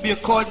supposed to be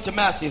according to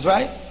Matthew's,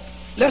 right?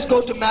 Let's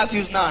go to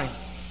Matthew's 9.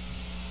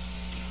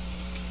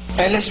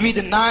 And let's read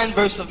the 9th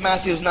verse of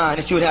Matthew's 9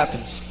 and see what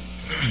happens.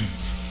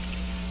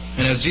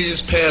 And as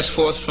Jesus passed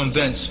forth from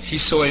thence, he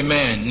saw a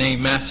man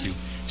named Matthew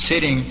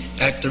sitting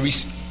at the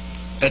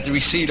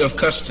receipt of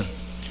custom.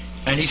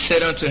 And he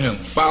said unto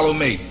him, Follow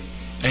me.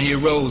 And he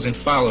arose and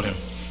followed him.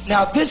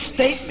 Now this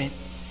statement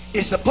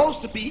is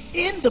supposed to be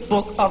in the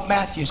book of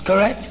Matthew,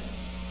 correct?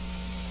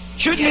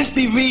 Shouldn't this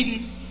be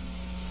reading,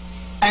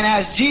 and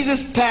as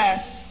Jesus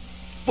passed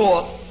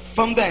forth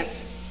from thence,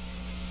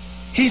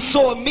 he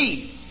saw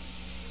me,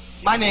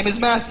 my name is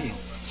Matthew,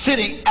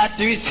 sitting at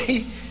the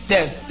receipt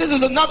desk. This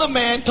is another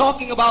man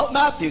talking about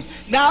Matthew.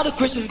 Now the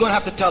Christian's going to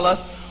have to tell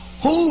us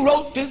who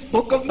wrote this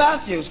book of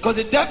Matthew, because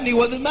it definitely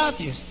wasn't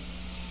Matthew.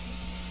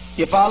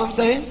 You follow what I'm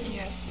saying?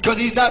 Yes. Because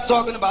he's not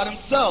talking about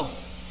himself.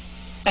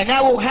 And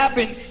that will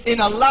happen in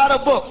a lot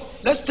of books.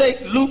 Let's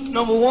take Luke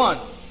number 1.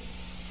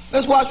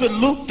 Let's watch what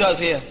Luke does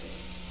here.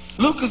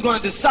 Luke is going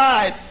to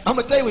decide, I'm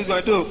going to tell you what he's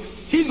going to do.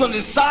 He's going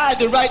to decide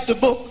to write the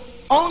book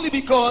only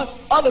because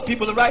other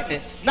people are writing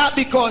it, not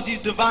because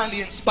he's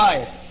divinely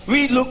inspired.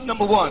 Read Luke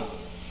number 1.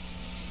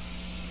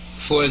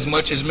 For as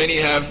much as many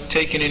have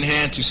taken in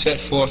hand to set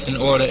forth in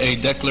order a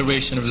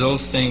declaration of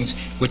those things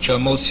which are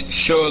most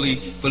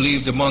surely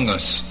believed among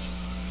us,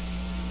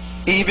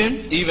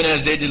 even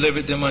as they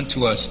delivered them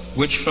unto us,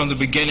 which from the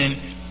beginning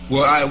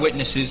were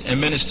eyewitnesses and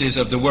ministers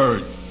of the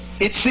word.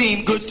 It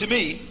seemed good to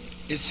me.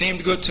 It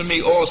seemed good to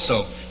me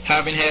also,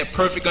 having had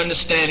perfect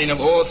understanding of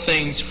all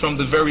things from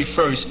the very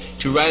first,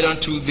 to write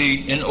unto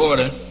thee in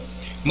order,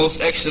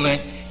 most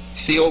excellent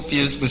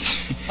Theopius was...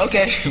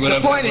 Okay, the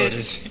point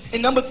is,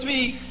 in number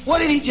 3, what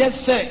did he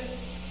just say?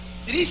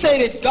 Did he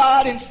say that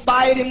God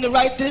inspired him to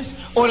write this,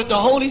 or that the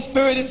Holy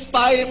Spirit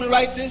inspired him to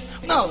write this?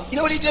 No. You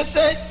know what he just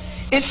said?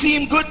 It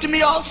seemed good to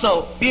me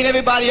also, being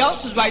everybody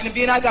else is writing,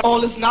 being I got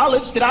all this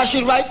knowledge that I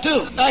should write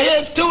too. Now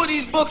here's 2 of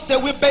these books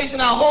that we're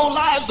basing our whole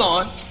lives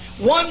on.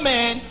 One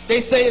man,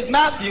 they say, is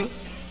Matthew,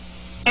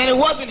 and it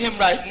wasn't him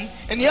writing,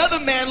 and the other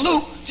man,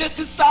 Luke, just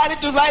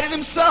decided to write it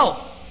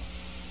himself.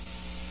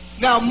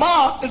 Now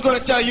Mark is going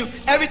to tell you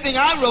everything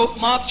I wrote,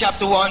 Mark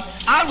chapter 1,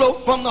 I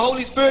wrote from the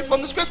Holy Spirit,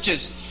 from the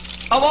scriptures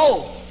of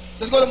old.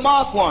 Let's go to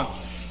Mark 1.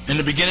 In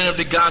the beginning of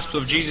the gospel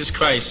of Jesus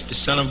Christ, the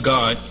Son of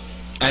God,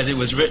 as it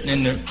was written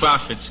in the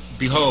prophets,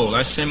 behold,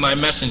 I send my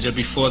messenger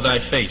before thy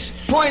face.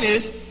 Point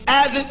is,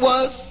 as it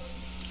was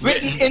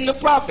written in the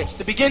prophets,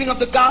 the beginning of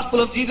the gospel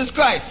of Jesus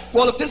Christ.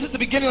 Well, if this is the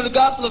beginning of the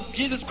gospel of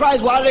Jesus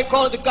Christ, why do they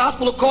call it the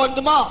gospel according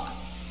to Mark?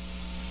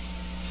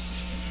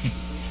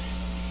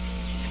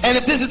 And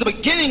if this is the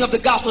beginning of the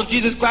gospel of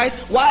Jesus Christ,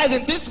 why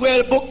isn't this where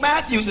the book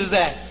Matthew's is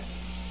at?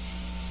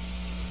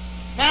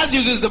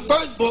 Matthew's is the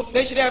first book.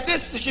 They should have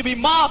this. It should be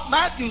Mark,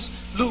 Matthew's,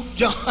 Luke,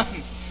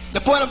 John.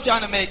 The point I'm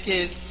trying to make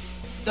is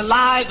the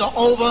lies are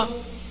over.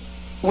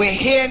 We're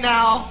here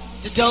now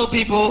to tell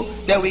people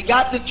that we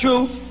got the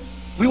truth.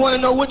 We want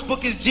to know which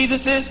book is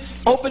Jesus's.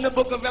 Open the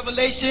book of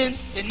Revelations.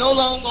 It's no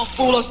longer going to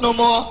fool us no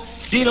more.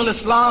 Deen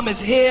al-Islam is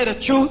here, the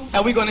truth,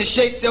 and we're going to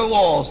shake their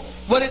walls.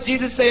 What did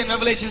Jesus say in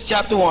Revelation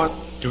chapter 1?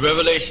 The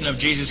revelation of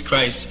Jesus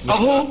Christ. Of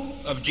who?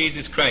 Of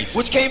Jesus Christ.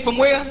 Which came from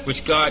where?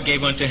 Which God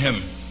gave unto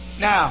him.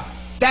 Now,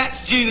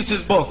 that's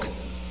Jesus' book.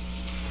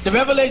 The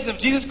revelation of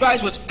Jesus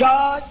Christ which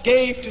God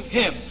gave to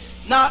him.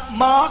 Not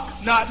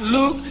Mark, not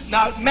Luke,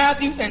 not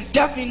Matthew, and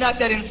definitely not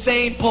that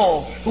insane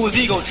Paul who was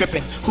ego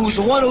tripping, who's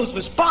the one who's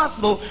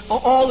responsible for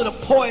all of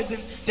the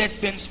poison that's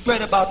been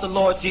spread about the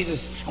Lord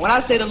Jesus. And when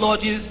I say the Lord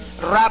Jesus,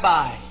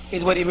 Rabbi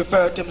is what he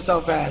referred to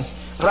himself as.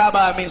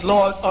 Rabbi means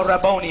Lord or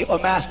Rabboni or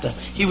master.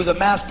 He was a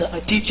master, a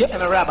teacher,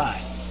 and a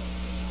rabbi,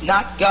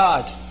 not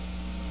God.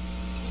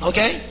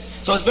 Okay?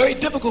 So it's very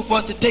difficult for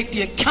us to take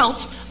the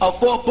accounts of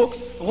 4 books.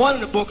 One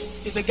of the books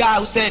is a guy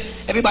who said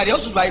everybody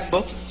else was writing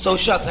books, so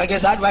shucks, I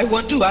guess I'd write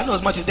one too. I know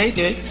as much as they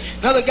did.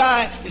 Another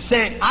guy is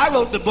saying, I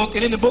wrote the book,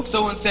 and in the book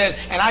someone says,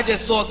 and I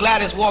just saw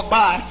Gladys walk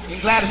by, and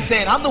Gladys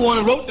saying, I'm the one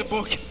who wrote the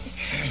book.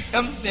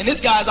 And this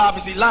guy's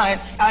obviously lying.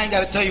 I ain't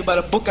got to tell you about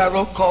a book I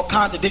wrote called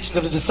Contradictions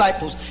of the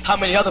Disciples. How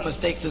many other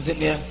mistakes is in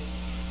there?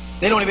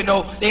 They don't even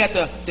know. They had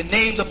the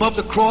names above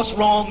the cross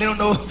wrong. They don't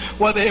know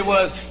whether it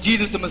was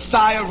Jesus the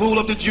Messiah, rule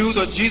of the Jews,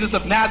 or Jesus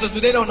of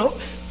Nazareth. They don't know.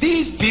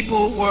 These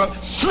people were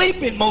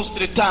sleeping most of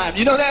the time.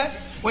 You know that?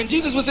 When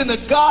Jesus was in the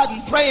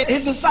garden praying,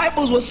 his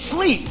disciples were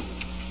asleep.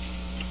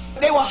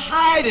 They were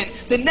hiding.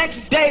 The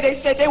next day,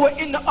 they said they were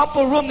in the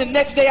upper room the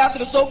next day after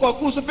the so-called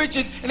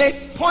crucifixion, and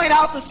they point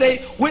out to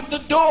say, with the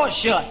door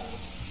shut.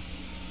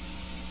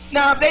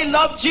 Now, if they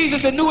loved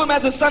Jesus and knew him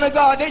as the Son of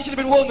God, they should have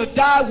been willing to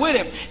die with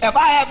him. If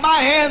I have my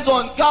hands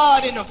on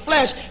God in the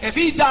flesh, if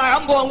he died,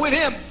 I'm going with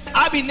him.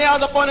 I'd be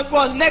nailed up on the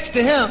cross next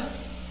to him.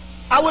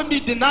 I wouldn't be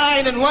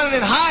denying and running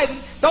and hiding.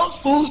 Those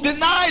fools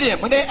denied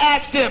him when they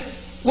asked him,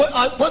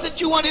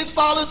 wasn't you one of his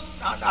followers?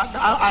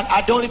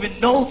 I don't even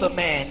know the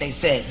man, they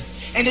said.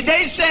 And did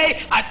they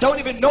say, I don't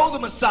even know the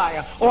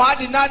Messiah, or I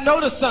did not know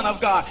the Son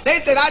of God?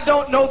 They said, I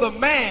don't know the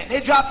man.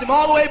 They dropped him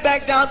all the way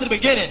back down to the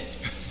beginning.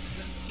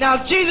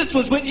 Now, if Jesus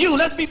was with you,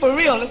 let's be for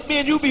real. Let's me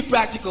and you be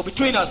practical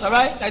between us, all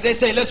right? Like they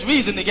say, let's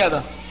reason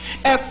together.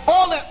 If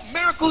all the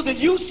miracles that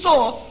you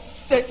saw,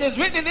 that is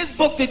written in this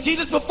book that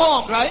Jesus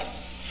performed, right?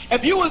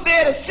 If you were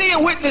there to see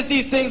and witness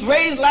these things,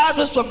 raise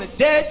Lazarus from the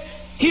dead,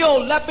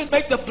 heal lepers,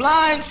 make the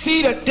blind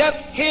see, the deaf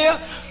hear,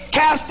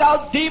 cast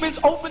out demons,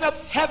 open up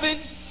heaven,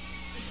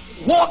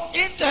 walk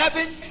into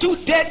heaven, 2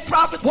 dead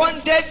prophets,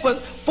 1 dead for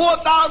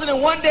 4,000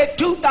 and 1 dead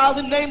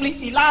 2,000,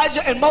 namely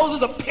Elijah and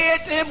Moses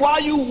appeared to him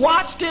while you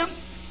watched him,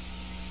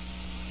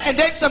 and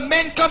then some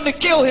men come to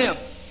kill him.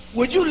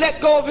 Would you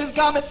let go of his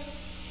garment?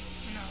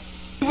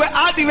 No.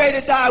 I'd be ready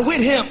to die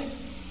with him.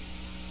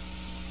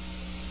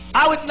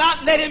 I would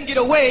not let him get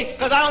away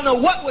because I don't know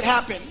what would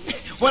happen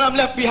when I'm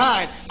left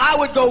behind. I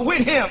would go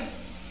with him.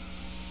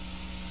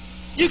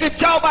 You can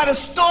tell by the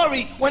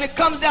story when it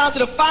comes down to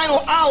the final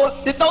hour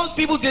that those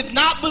people did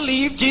not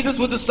believe Jesus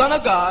was the Son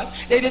of God.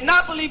 They did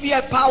not believe he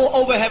had power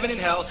over heaven and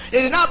hell.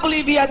 They did not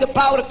believe he had the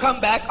power to come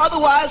back.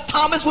 Otherwise,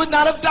 Thomas would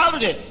not have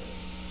doubted it.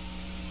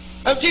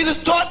 If Jesus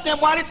taught them,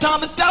 why did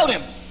Thomas doubt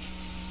him?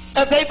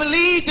 If they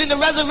believed in the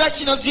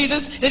resurrection of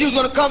Jesus, that he was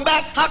going to come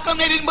back, how come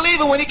they didn't believe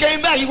him when he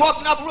came back? He walked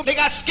in the upper room. They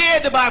got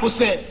scared, the Bible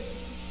said.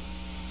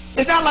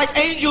 It's not like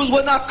angels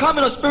were not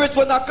coming or spirits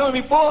were not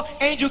coming before.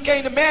 Angel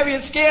came to Mary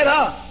and scared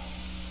her.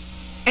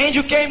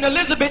 Angel came to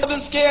Elizabeth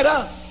and scared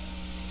her.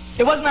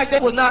 It wasn't like they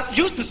were not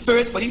used to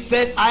spirits, but he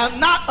said, I am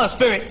not a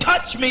spirit.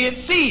 Touch me and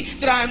see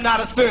that I am not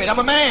a spirit. I'm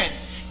a man.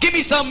 Give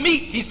me some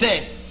meat, he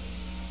said.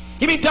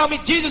 You mean tell me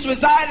Jesus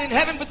resided in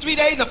heaven for 3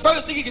 days and the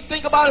first thing he could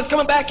think about is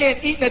coming back here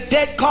and eating a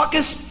dead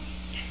carcass?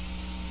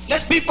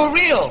 Let's be for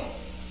real.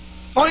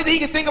 Only thing he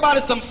can think about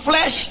is some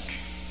flesh.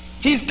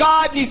 He's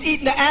God and he's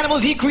eating the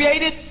animals he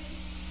created.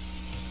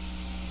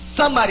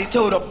 Somebody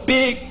told a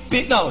big,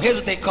 no, here's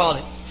what they call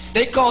it.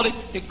 They called it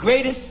the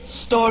greatest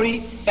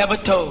story ever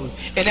told.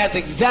 And that's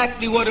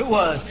exactly what it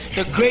was.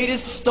 The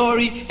greatest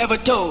story ever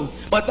told.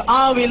 But the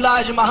arm of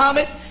Elijah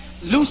Muhammad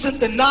loosened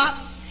the knot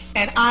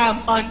and I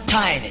am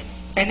untying it.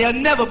 And they'll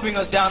never bring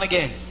us down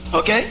again.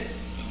 Okay?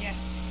 Yes.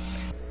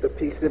 The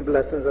peace and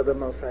blessings of the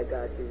Most High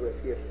God be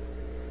with you.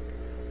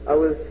 I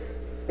was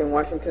in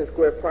Washington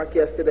Square Park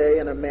yesterday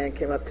and a man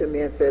came up to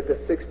me and said the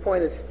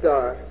six-pointed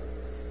star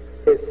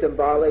is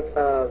symbolic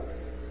of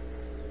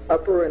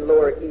Upper and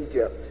Lower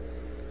Egypt.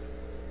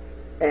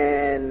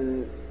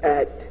 And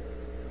at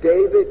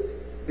David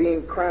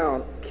being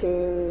crowned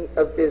king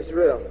of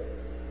Israel,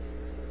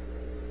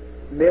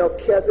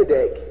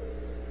 Melchizedek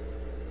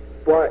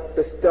brought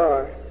the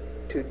star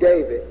to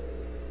David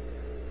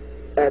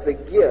as a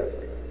gift,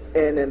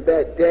 and in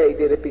that day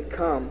did it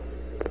become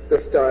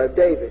the Star of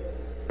David.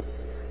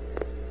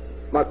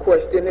 My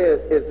question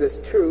is this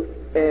true?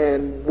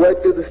 And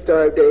what does the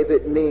Star of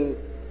David mean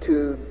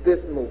to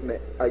this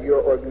movement,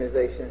 your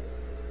organization?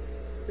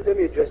 Let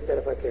me address that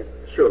if I can.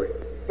 Surely.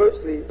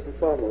 Firstly and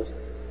foremost,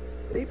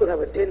 people have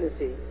a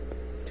tendency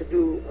to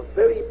do a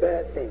very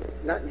bad thing,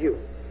 not you.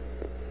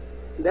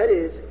 That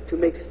is to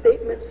make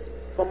statements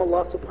from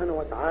Allah subhanahu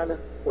wa ta'ala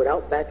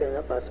without backing it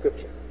up by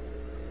scripture.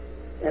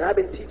 And I've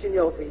been teaching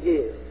y'all for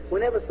years.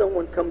 Whenever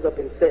someone comes up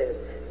and says,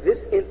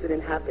 this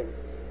incident happened,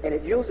 and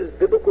it uses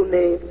biblical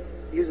names,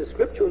 uses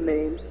scriptural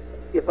names,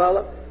 you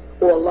follow,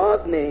 or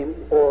Allah's name,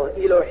 or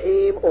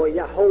Elohim, or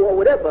Yahweh, or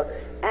whatever,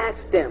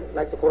 ask them,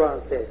 like the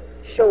Quran says,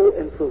 show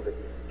and prove it.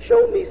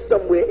 Show me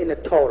somewhere in the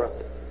Torah,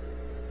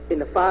 in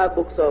the 5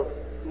 books of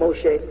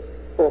Moshe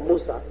or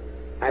Musa,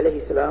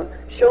 alayhi salam,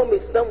 show me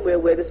somewhere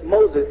where this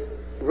Moses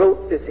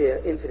wrote this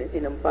here incident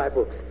in them 5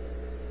 books,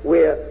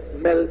 where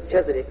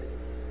Melchizedek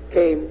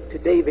came to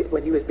David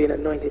when he was being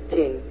anointed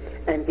king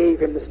and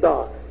gave him the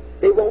star.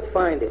 They won't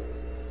find it.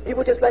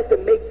 People just like to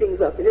make things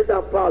up, and this is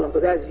our problem,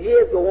 because as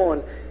years go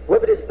on,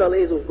 whoever this fellow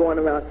is who's going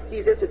around,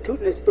 he's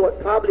instituting his thought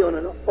probably on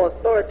an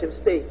authoritative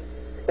state,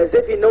 as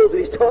if he knows what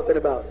he's talking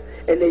about.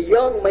 And the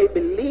young may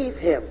believe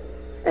him,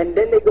 and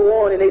then they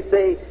go on and they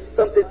say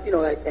something, you know,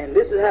 like, and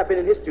this has happened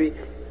in history,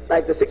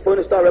 like the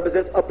 6-pointed star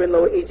represents Upper and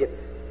Lower Egypt.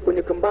 When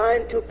you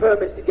combine 2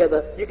 pyramids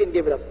together, you can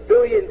give it 1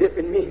 billion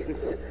different meanings.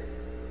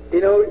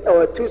 You know,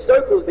 or 2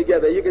 circles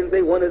together, you can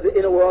say one is the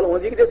inner world, and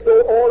one, you can just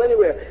go all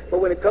anywhere. But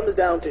when it comes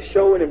down to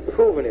showing and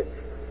proving it,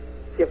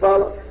 you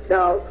follow?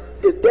 Now,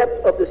 the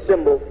depth of the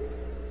symbol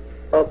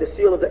of the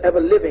seal of the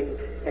ever-living,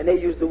 and they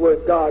use the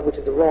word God, which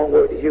is the wrong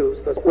word to use,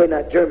 because we're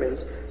not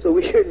Germans, so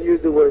we shouldn't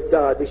use the word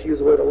God, we should use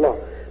the word Allah.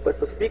 But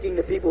for speaking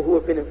to people who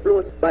have been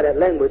influenced by that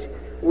language,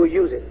 we'll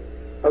use it.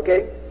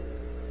 Okay?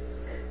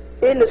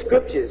 In the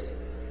scriptures,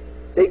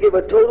 they give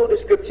a total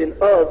description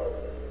of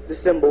the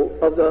symbol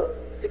of the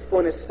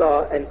 6-pointed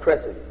star and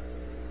crescent.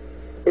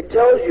 It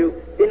tells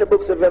you in the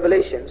books of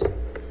Revelations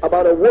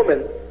about a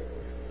woman,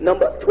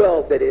 number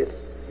 12 that is.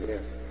 Yeah.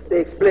 They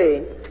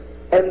explain,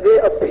 and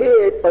there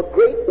appeared a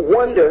great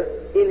wonder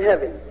in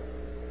heaven.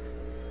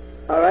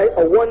 Alright,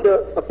 a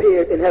wonder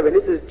appeared in heaven.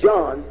 This is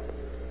John,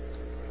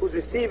 who's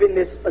receiving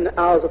this in the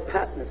Isles of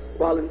Patmos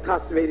while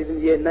incarcerated in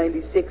the year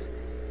 96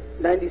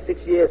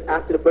 years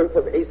after the birth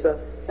of Isa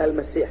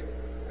al-Masih,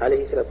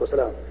 alayhi salatu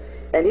wasalam.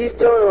 And he's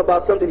telling them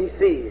about something he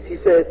sees. He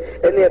says,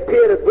 and there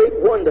appeared a great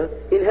wonder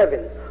in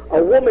heaven,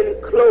 a woman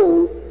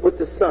clothed with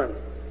the sun.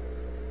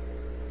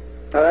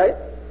 Alright?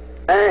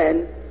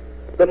 And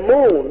the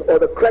moon, or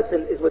the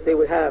crescent, is what they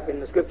would have in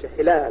the scripture,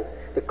 hilal.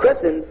 The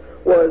crescent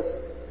was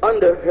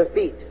under her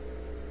feet.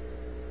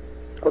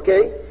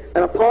 Okay?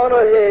 And upon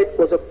her head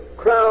was a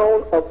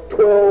crown of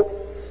 12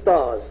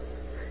 stars.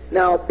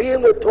 Now,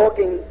 being we're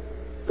talking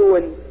through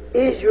an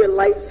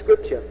Israelite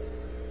scripture,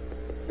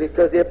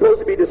 because they're supposed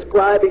to be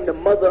describing the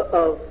mother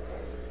of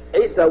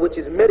Isa, which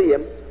is Mary,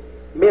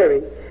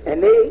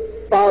 and they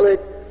followed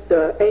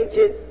the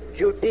ancient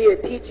Judea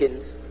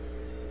teachings,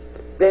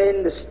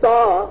 then the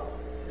star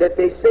that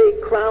they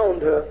say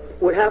crowned her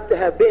would have to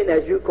have been,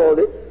 as you called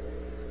it,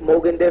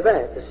 Mogan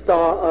Devad, the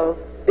star of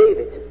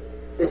David,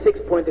 the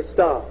 6-pointed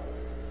star.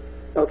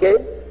 Okay?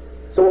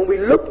 So when we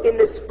look in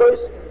this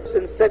first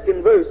and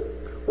second verse,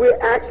 we're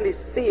actually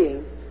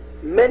seeing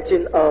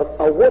mention of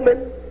a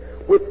woman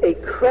with a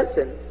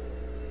crescent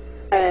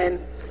and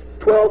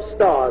 12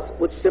 stars,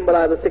 which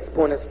symbolize a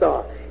 6-pointed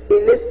star.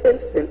 In this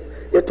instance,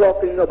 they're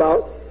talking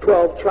about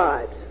 12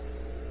 tribes.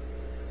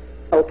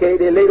 Okay,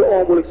 then later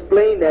on we'll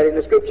explain that in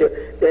the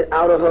scripture, that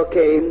out of her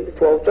came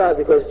 12 tribes,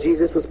 because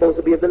Jesus was supposed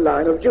to be of the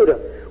line of Judah,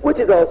 which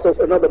is also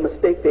another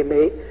mistake they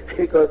made,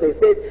 because they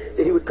said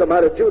that he would come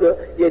out of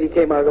Judah, yet he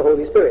came out of the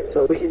Holy Spirit.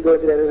 So we can go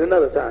into that at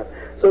another time.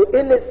 So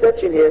in this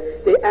section here,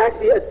 they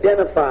actually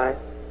identify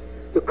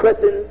the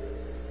crescent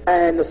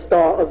and the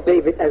Star of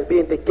David as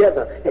being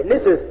together. And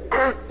this is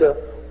after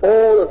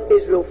all of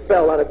Israel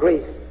fell out of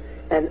grace,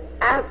 and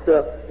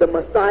after the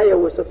Messiah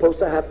was supposed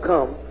to have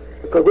come,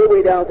 because we're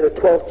way down to the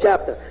 12th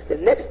chapter. The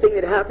next thing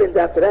that happens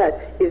after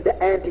that is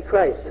the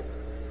Antichrist.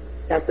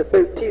 That's the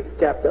 13th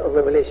chapter of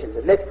Revelation.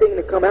 The next thing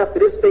to come after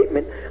this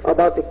statement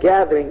about the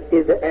gathering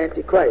is the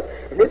Antichrist.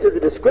 And this is the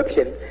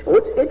description. And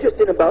what's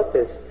interesting about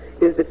this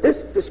is that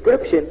this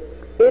description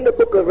in the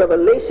book of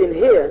Revelation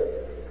here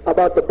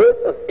about the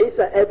birth of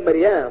Isa ibn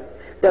Maryam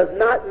does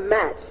not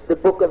match the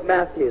book of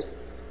Matthew.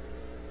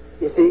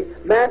 You see,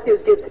 Matthew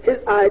gives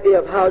his idea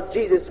of how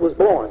Jesus was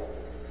born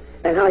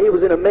and how he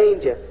was in a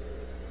manger.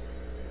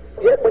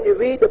 Yet when you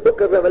read the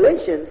book of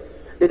Revelations,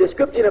 the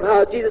description of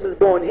how Jesus is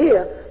born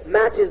here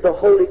matches the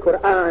Holy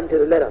Quran to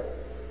the letter.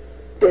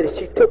 That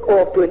she took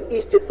off to an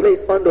eastern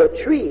place under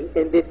a tree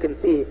and did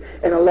conceive,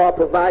 and Allah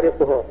provided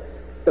for her.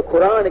 The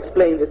Quran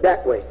explains it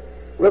that way.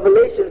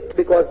 Revelations,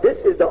 because this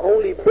is the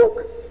only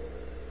book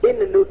in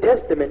the New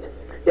Testament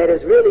that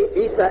is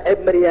really Isa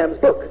ibn Maryam's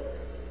book.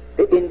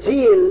 The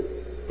Injil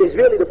is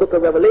really the book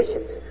of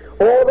Revelations.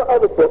 All the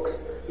other books,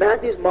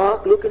 Matthew,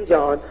 Mark, Luke, and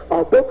John,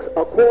 are books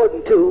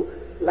according to,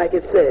 like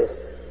it says,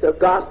 the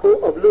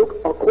Gospel of Luke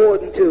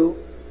according to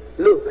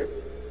Luke.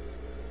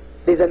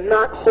 These are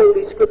not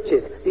holy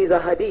scriptures. These are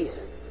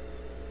hadiths.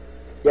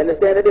 You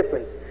understand the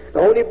difference? The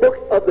only book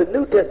of the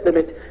New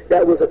Testament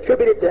that was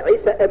attributed to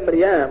Isa ibn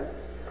Maryam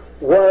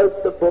was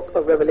the book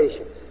of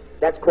Revelations.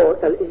 That's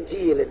called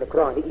Al-Injil in the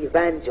Quran, the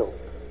Evangel,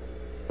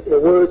 the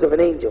words of an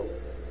angel.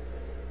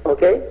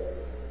 Okay?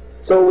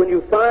 So when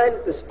you find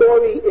the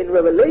story in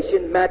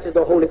Revelation matches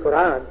the Holy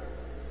Quran,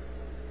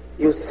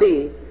 you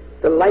see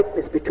the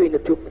likeness between the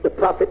two, the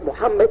Prophet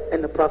Muhammad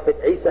and the Prophet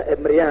Isa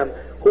ibn Maryam,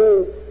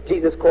 who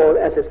Jesus called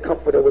as his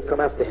comforter would come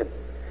after him.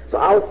 So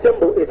our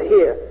symbol is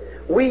here.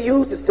 We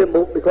use the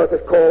symbol because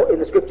it's called in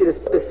the scripture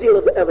the seal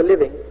of the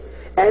ever-living,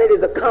 and it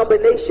is a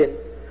combination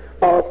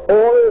of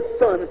all the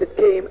sons that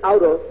came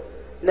out of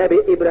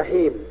Nabi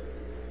Ibrahim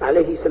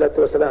alayhi salatu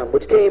wasalam,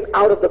 which came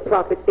out of the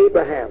Prophet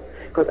Abraham,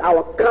 because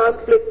our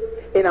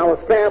conflict in our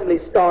family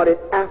started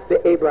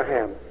after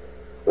Abraham,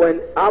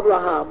 when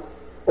Abraham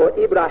or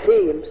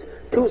Ibrahim's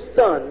two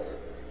sons,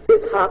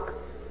 Ishaq,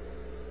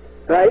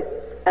 right,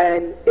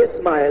 and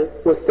Ismail,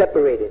 was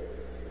separated.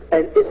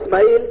 And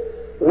Ismail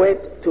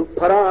went to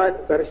Paran,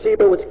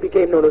 Beersheba, which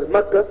became known as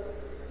Mecca,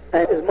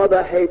 and his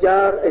mother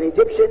Hajar, an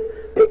Egyptian,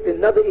 picked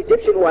another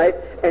Egyptian wife,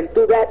 and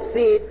through that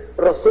seed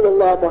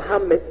Rasulullah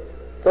Muhammad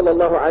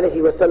sallallahu alaihi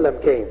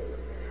wasallam came.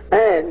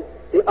 And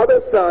the other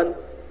son,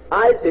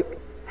 Isaac,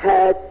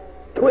 had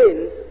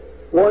twins,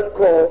 one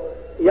called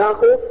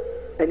Yaqub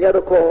and the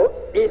other called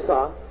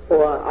Esau,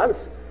 or As,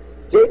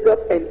 Jacob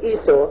and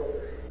Esau.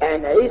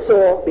 And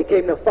Esau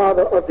became the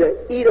father of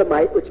the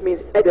Edomite, which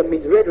means Edom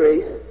means red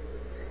race.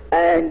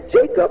 And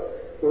Jacob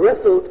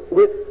wrestled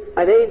with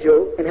an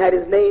angel and had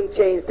his name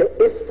changed to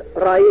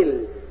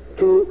Israel,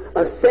 to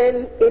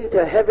ascend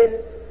into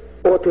heaven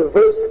or to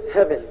verse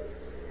heaven,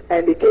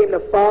 and became the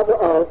father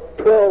of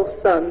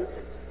 12 sons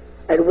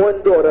and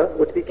one daughter,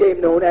 which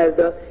became known as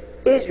the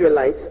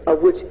Israelites,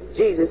 of which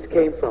Jesus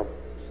came from.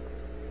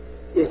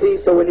 You see,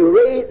 so when you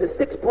raise the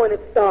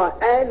six-pointed star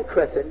and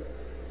crescent,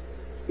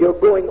 you're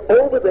going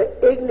over the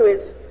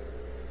ignorance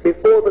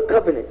before the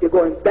covenant. You're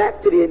going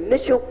back to the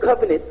initial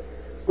covenant,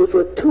 which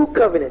were two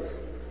covenants,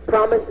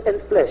 promise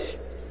and flesh,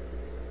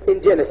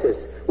 in Genesis,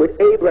 with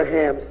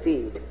Abraham's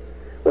seed.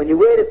 When you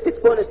wear the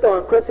six-pointed star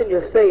and crescent,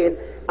 you're saying,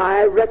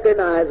 I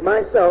recognize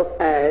myself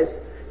as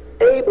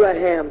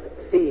Abraham's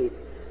seed,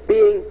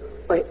 being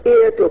an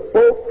heir to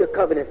both the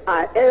covenants.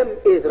 I am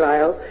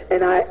Israel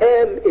and I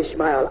am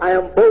Ishmael. I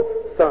am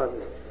both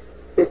sons.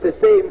 It's the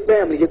same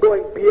family. You're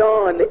going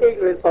beyond the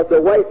ignorance of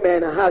the white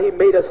man and how he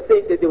made us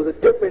think that there was a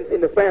difference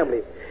in the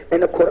families.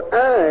 And the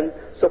Quran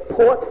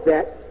supports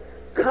that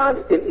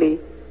constantly,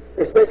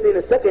 especially in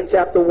the second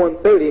chapter,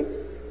 130,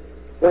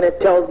 when it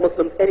tells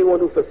Muslims anyone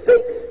who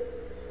forsakes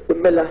the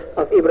millah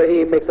of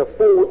Ibrahim makes a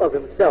fool of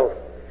himself.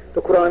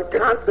 The Quran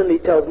constantly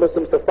tells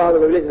Muslims to follow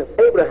the religion of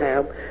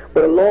Abraham,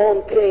 but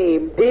along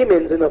came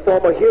demons in the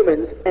form of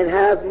humans and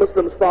has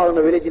Muslims follow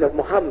the religion of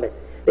Muhammad.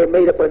 They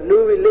made up a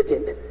new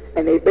religion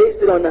and they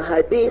based it on the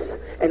hadith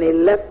and they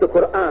left the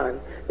Quran.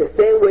 The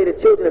same way the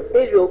children of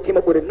Israel came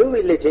up with a new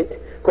religion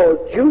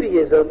called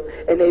Judaism,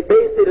 and they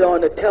based it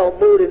on the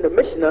Talmud and the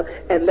Mishnah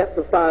and left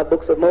the 5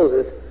 books of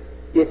Moses.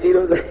 You see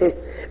what I'm saying?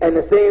 And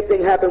the same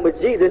thing happened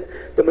with Jesus,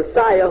 the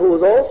Messiah, who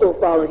was also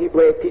following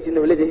Hebraic teaching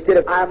the religion. He said,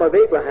 if I am of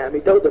Abraham, he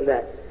told them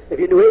that. If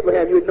you knew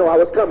Abraham, you would know I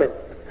was coming.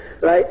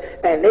 Right?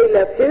 And they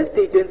left his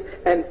teachings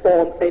and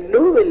formed a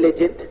new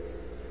religion,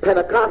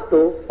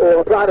 Pentecostal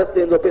or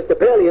Protestants or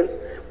Episcopalians,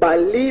 by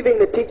leaving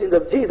the teachings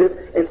of Jesus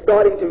and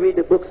starting to read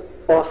the books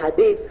or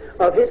hadith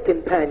of his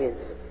companions.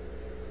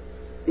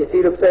 You see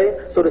what I'm saying?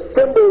 So the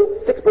symbol,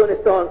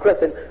 six-pointed star and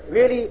crescent,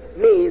 really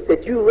means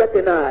that you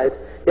recognize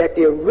that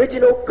the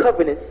original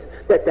covenants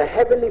that the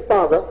Heavenly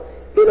Father,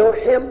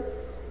 Elohim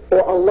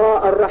or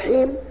Allah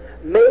Ar-Rahim,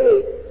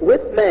 made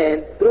with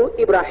man through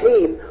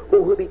Ibrahim,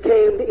 who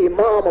became the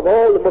Imam of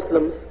all the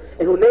Muslims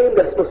and who named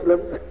us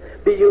Muslims,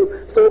 be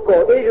you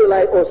so-called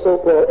Israelite or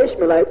so-called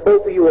Ishmaelite,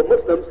 both of you are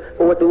Muslims,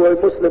 for what the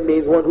word Muslim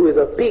means, one who is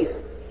of peace.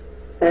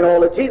 And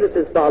all of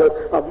Jesus' followers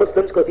are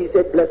Muslims because he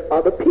said, blessed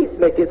are the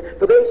peacemakers,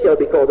 for they shall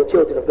be called the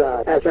children of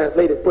God, as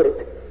translators put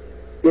it.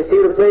 You see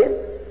what I'm saying?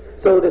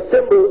 So the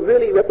symbol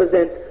really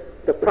represents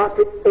the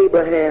prophet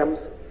Abraham's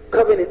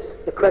covenants.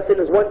 The crescent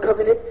is one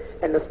covenant,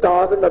 and the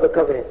stars another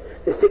covenant.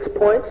 The 6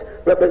 points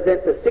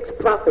represent the 6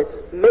 prophets,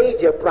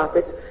 major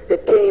prophets,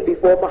 that came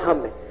before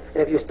Muhammad.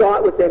 And if you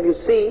start with them, you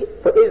see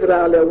for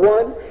Israel they're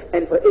one,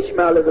 and for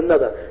Ishmael is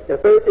another. The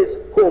first is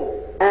whom?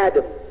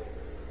 Adam.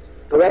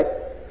 Correct?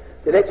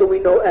 The next one we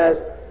know as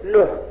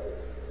Nuh,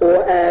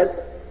 or as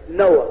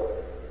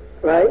Noah.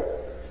 Right?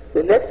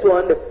 The next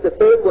one, the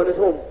third one is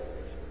whom?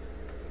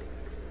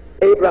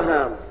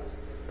 Abraham.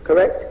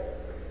 Correct?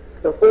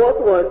 The fourth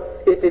one,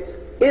 if it's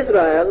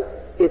Israel,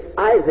 it's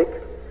Isaac,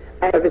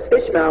 and if it's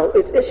Ishmael,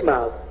 it's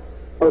Ishmael.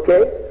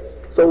 Okay?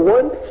 So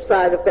one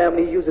side of the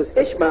family uses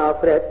Ishmael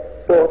for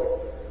that fourth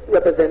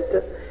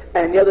representative,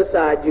 and the other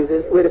side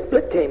uses where the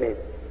split came in.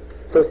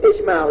 So it's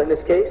Ishmael in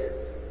this case.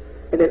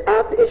 And then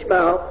after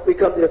Ishmael, we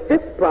come to the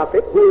 5th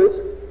prophet, who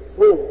is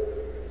whom?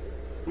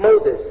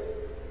 Moses.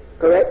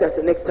 Correct? That's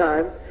the next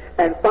time.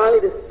 And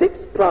finally, the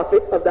 6th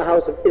prophet of the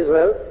house of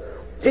Israel,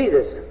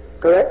 Jesus.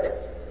 Correct?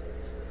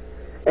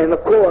 And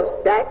of course,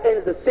 that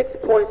ends the 6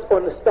 points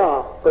on the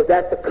star, because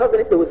that's the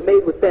covenant that was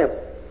made with them.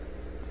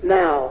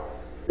 Now,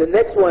 the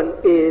next one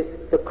is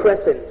the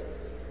crescent,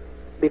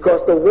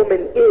 because the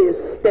woman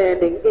is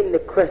standing in the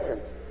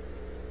crescent.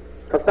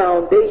 Her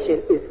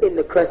foundation is in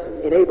the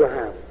crescent, in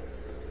Abraham.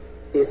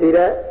 Do you see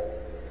that?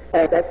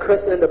 And that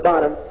crescent in the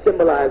bottom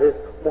symbolizes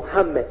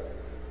Muhammad,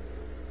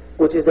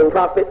 which is the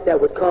prophet that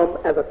would come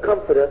as a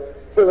comforter,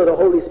 full of the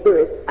Holy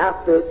Spirit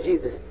after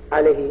Jesus,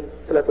 alayhi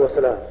salatu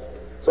wasalam.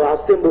 So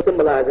our symbol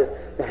symbolizes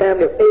the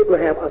family of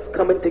Abraham, us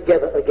coming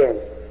together again.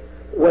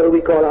 Whether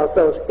we call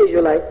ourselves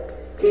Israelite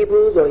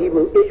Hebrews or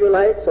Hebrew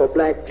Israelites or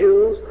black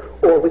Jews,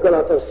 or we call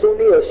ourselves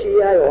Sunni or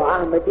Shia or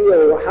Ahmadi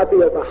or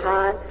Wahhabi or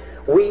Baha'i,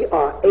 we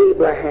are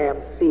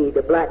Abraham's seed,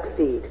 the black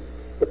seed,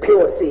 the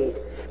pure seed.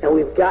 And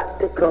we've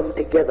got to come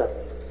together.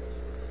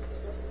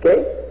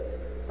 Okay?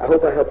 I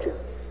hope I helped you.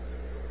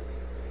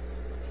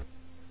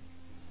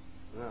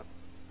 Now,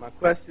 my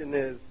question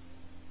is,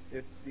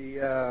 if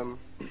the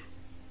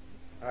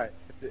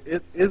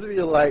if the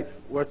Israelites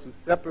were to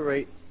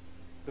separate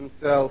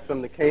themselves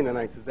from the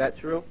Canaanites, is that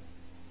true?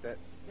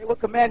 They were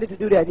commanded to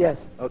do that, yes.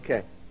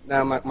 Okay.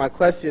 Now, my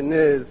question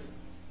is,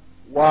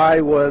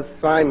 why was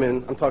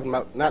Simon, I'm talking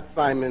about not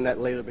Simon that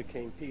later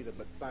became Peter,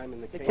 but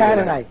Simon the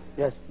Canaanite,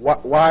 yes.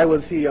 Why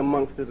was he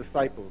amongst the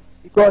disciples?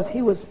 Because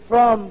he was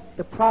from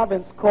the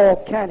province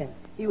called Canaan.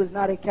 He was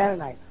not a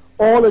Canaanite.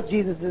 All of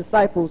Jesus'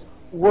 disciples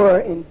were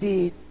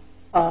indeed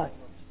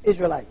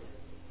Israelites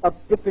of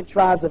different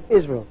tribes of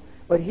Israel.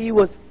 But he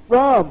was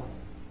from,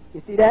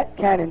 you see that?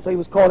 Canaan, so he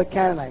was called a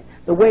Canaanite.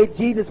 The way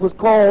Jesus was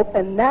called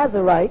a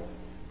Nazarite,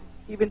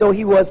 even though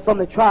he was from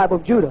the tribe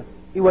of Judah,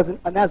 he wasn't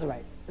a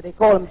Nazarite. But they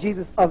called him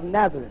Jesus of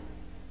Nazareth.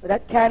 But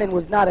that Canaan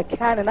was not a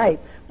Canaanite,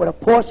 but a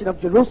portion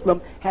of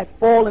Jerusalem had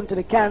fallen to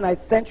the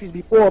Canaanites centuries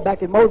before,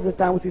 back in Moses'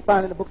 time, which we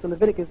find in the books of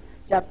Leviticus,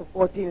 chapter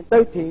 14 and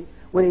 13,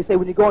 where they say,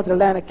 when you go into the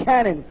land of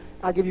Canaan,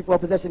 I'll give you for a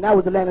possession. That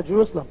was the land of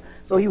Jerusalem.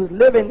 So he was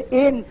living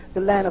in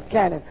the land of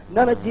Canaan.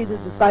 None of Jesus'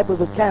 disciples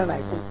were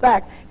Canaanites. In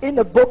fact, in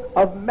the book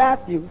of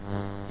Matthew,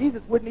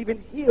 Jesus wouldn't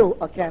even heal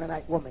a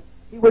Canaanite woman.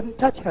 He wouldn't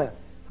touch her.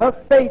 Her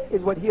faith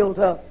is what healed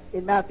her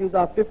in Matthew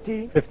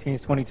 15.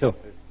 15:22.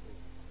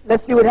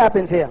 Let's see what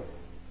happens here.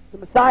 The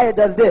Messiah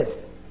does this.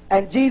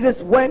 And Jesus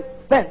went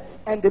thence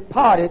and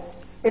departed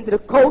into the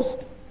coast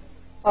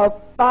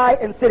of Thai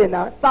and Sidon.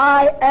 Now,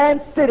 Thai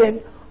and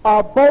Sidon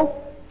are both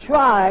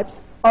tribes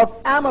of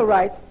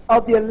Amorites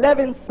of the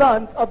 11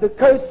 sons of the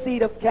cursed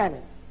seed of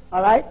Canaan.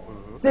 All right?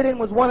 Sidon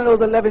was one of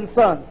those 11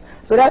 sons.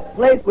 So that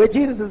place where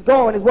Jesus is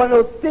going is one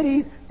of those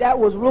cities that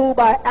was ruled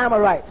by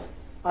Amorites.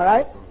 All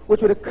right?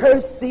 Which were the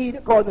cursed seed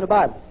according to the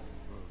Bible.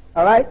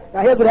 All right?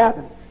 Now here's what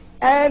happens.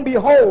 And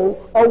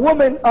behold, a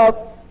woman of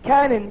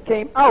Canaan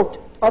came out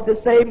of the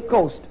same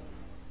coast.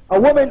 A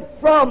woman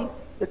from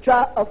the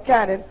tribe of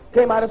Canaan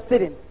came out of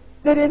Sidon.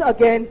 Sidon,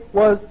 again,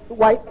 was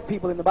white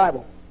people in the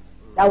Bible.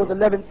 That was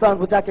 11 sons,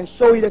 which I can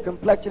show you the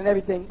complexion and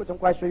everything, which I'm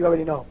quite sure you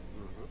already know.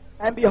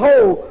 And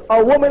behold,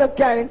 a woman of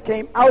Canaan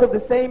came out of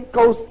the same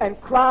coast and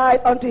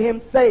cried unto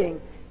him, saying,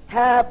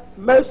 have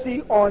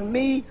mercy on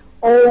me,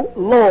 O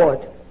Lord.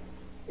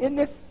 In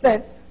this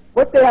sense,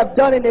 what they have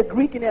done in their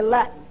Greek and their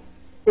Latin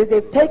is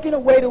they've taken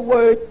away the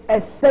word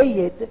as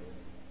Sayyid,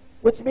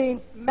 which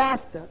means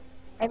master,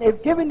 and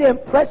they've given the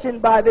impression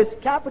by this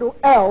capital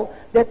L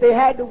that they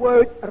had the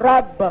word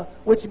Rabb,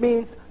 which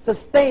means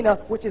sustainer,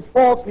 which is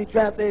falsely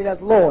translated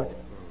as Lord.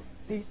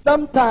 See,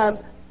 sometimes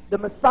the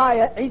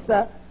Messiah,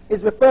 Isa,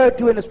 is referred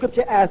to in the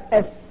scripture as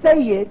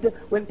Sayyid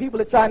when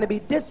people are trying to be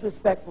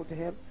disrespectful to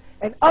him,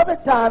 and other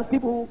times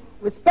people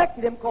who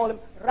respected him call him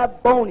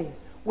Rabboni,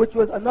 which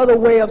was another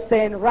way of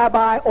saying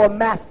rabbi or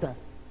master.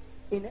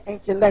 in the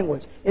ancient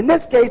language. In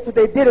this case, what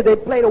they did is they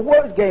played a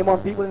word game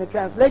on people in the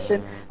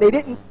translation. They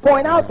didn't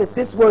point out that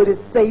this word is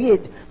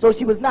Sayyid, so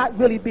she was not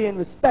really being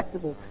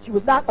respectable. She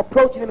was not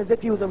approaching him as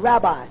if he was a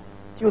rabbi.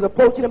 She was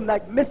approaching him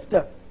like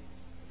Mr.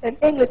 In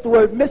English, the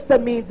word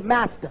Mr. means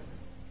master.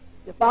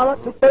 You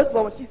follow? So first of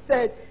all, when she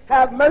said,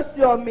 have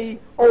mercy on me,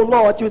 O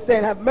Lord, she was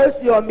saying, have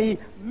mercy on me,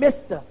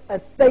 Mr.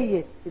 A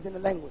Sayyid is in the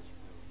language.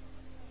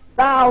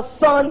 Thou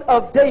son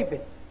of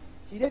David.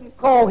 She didn't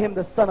call him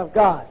the son of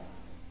God.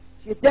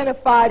 She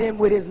identified him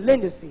with his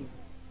lineage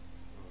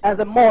as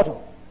a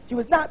mortal. She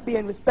was not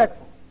being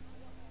respectful.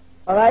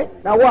 All right?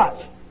 Now watch.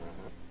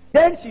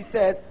 Then she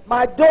says,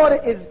 my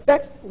daughter is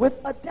vexed with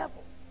a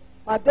devil.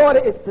 My daughter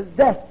is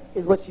possessed,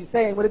 is what she's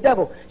saying, with a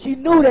devil. She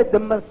knew that the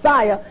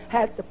Messiah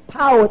had the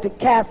power to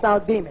cast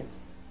out demons.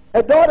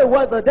 Her daughter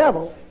was a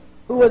devil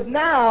who was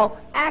now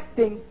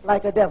acting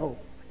like a devil,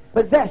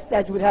 possessed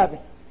as you would have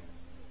it,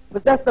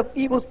 possessed of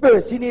evil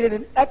spirits. She needed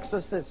an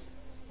exorcist.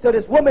 So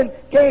this woman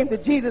came to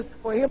Jesus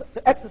for him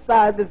to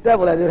exorcise this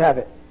devil as you would have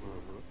it.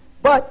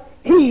 But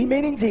he,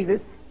 meaning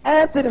Jesus,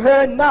 answered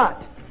her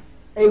not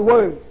a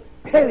word,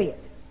 period.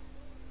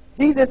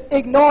 Jesus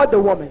ignored the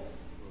woman.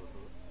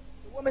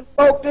 The woman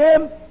spoke to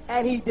him,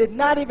 and he did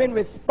not even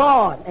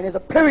respond. And there's a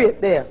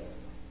period there.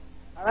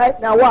 All right,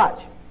 now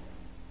watch.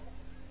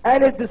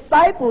 And his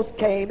disciples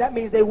came. That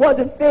means they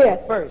wasn't there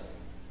at first.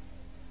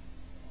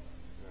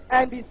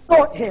 And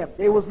besought him.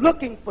 They was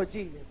looking for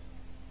Jesus.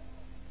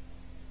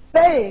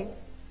 Saying,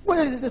 what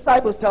did his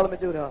disciples tell him to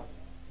do to her?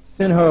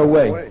 Send her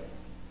away,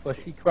 for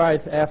she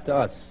cries after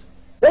us.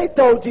 They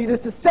told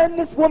Jesus to send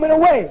this woman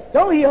away.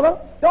 Don't heal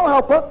her. Don't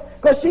help her.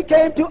 Because she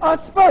came to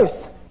us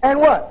first. And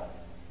what?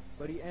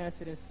 But he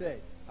answered and said,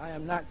 I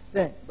am not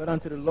sent, but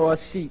unto the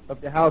lost sheep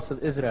of the house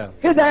of Israel.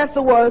 His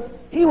answer was,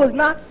 he was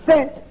not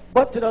sent,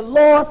 but to the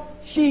lost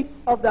sheep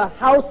of the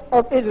house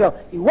of Israel.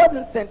 He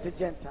wasn't sent to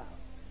Gentiles.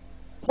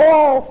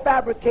 Paul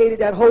fabricated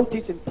that whole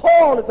teaching.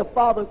 Paul is the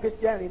father of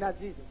Christianity, not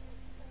Jesus.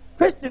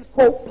 Christians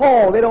quote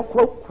Paul. They don't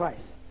quote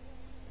Christ.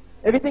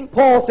 Everything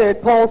Paul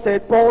said, Paul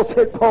said, Paul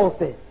said, Paul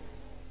said.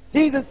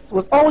 Jesus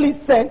was only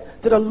sent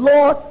to the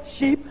lost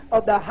sheep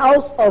of the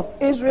house of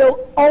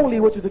Israel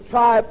only, which is the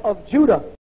tribe of Judah.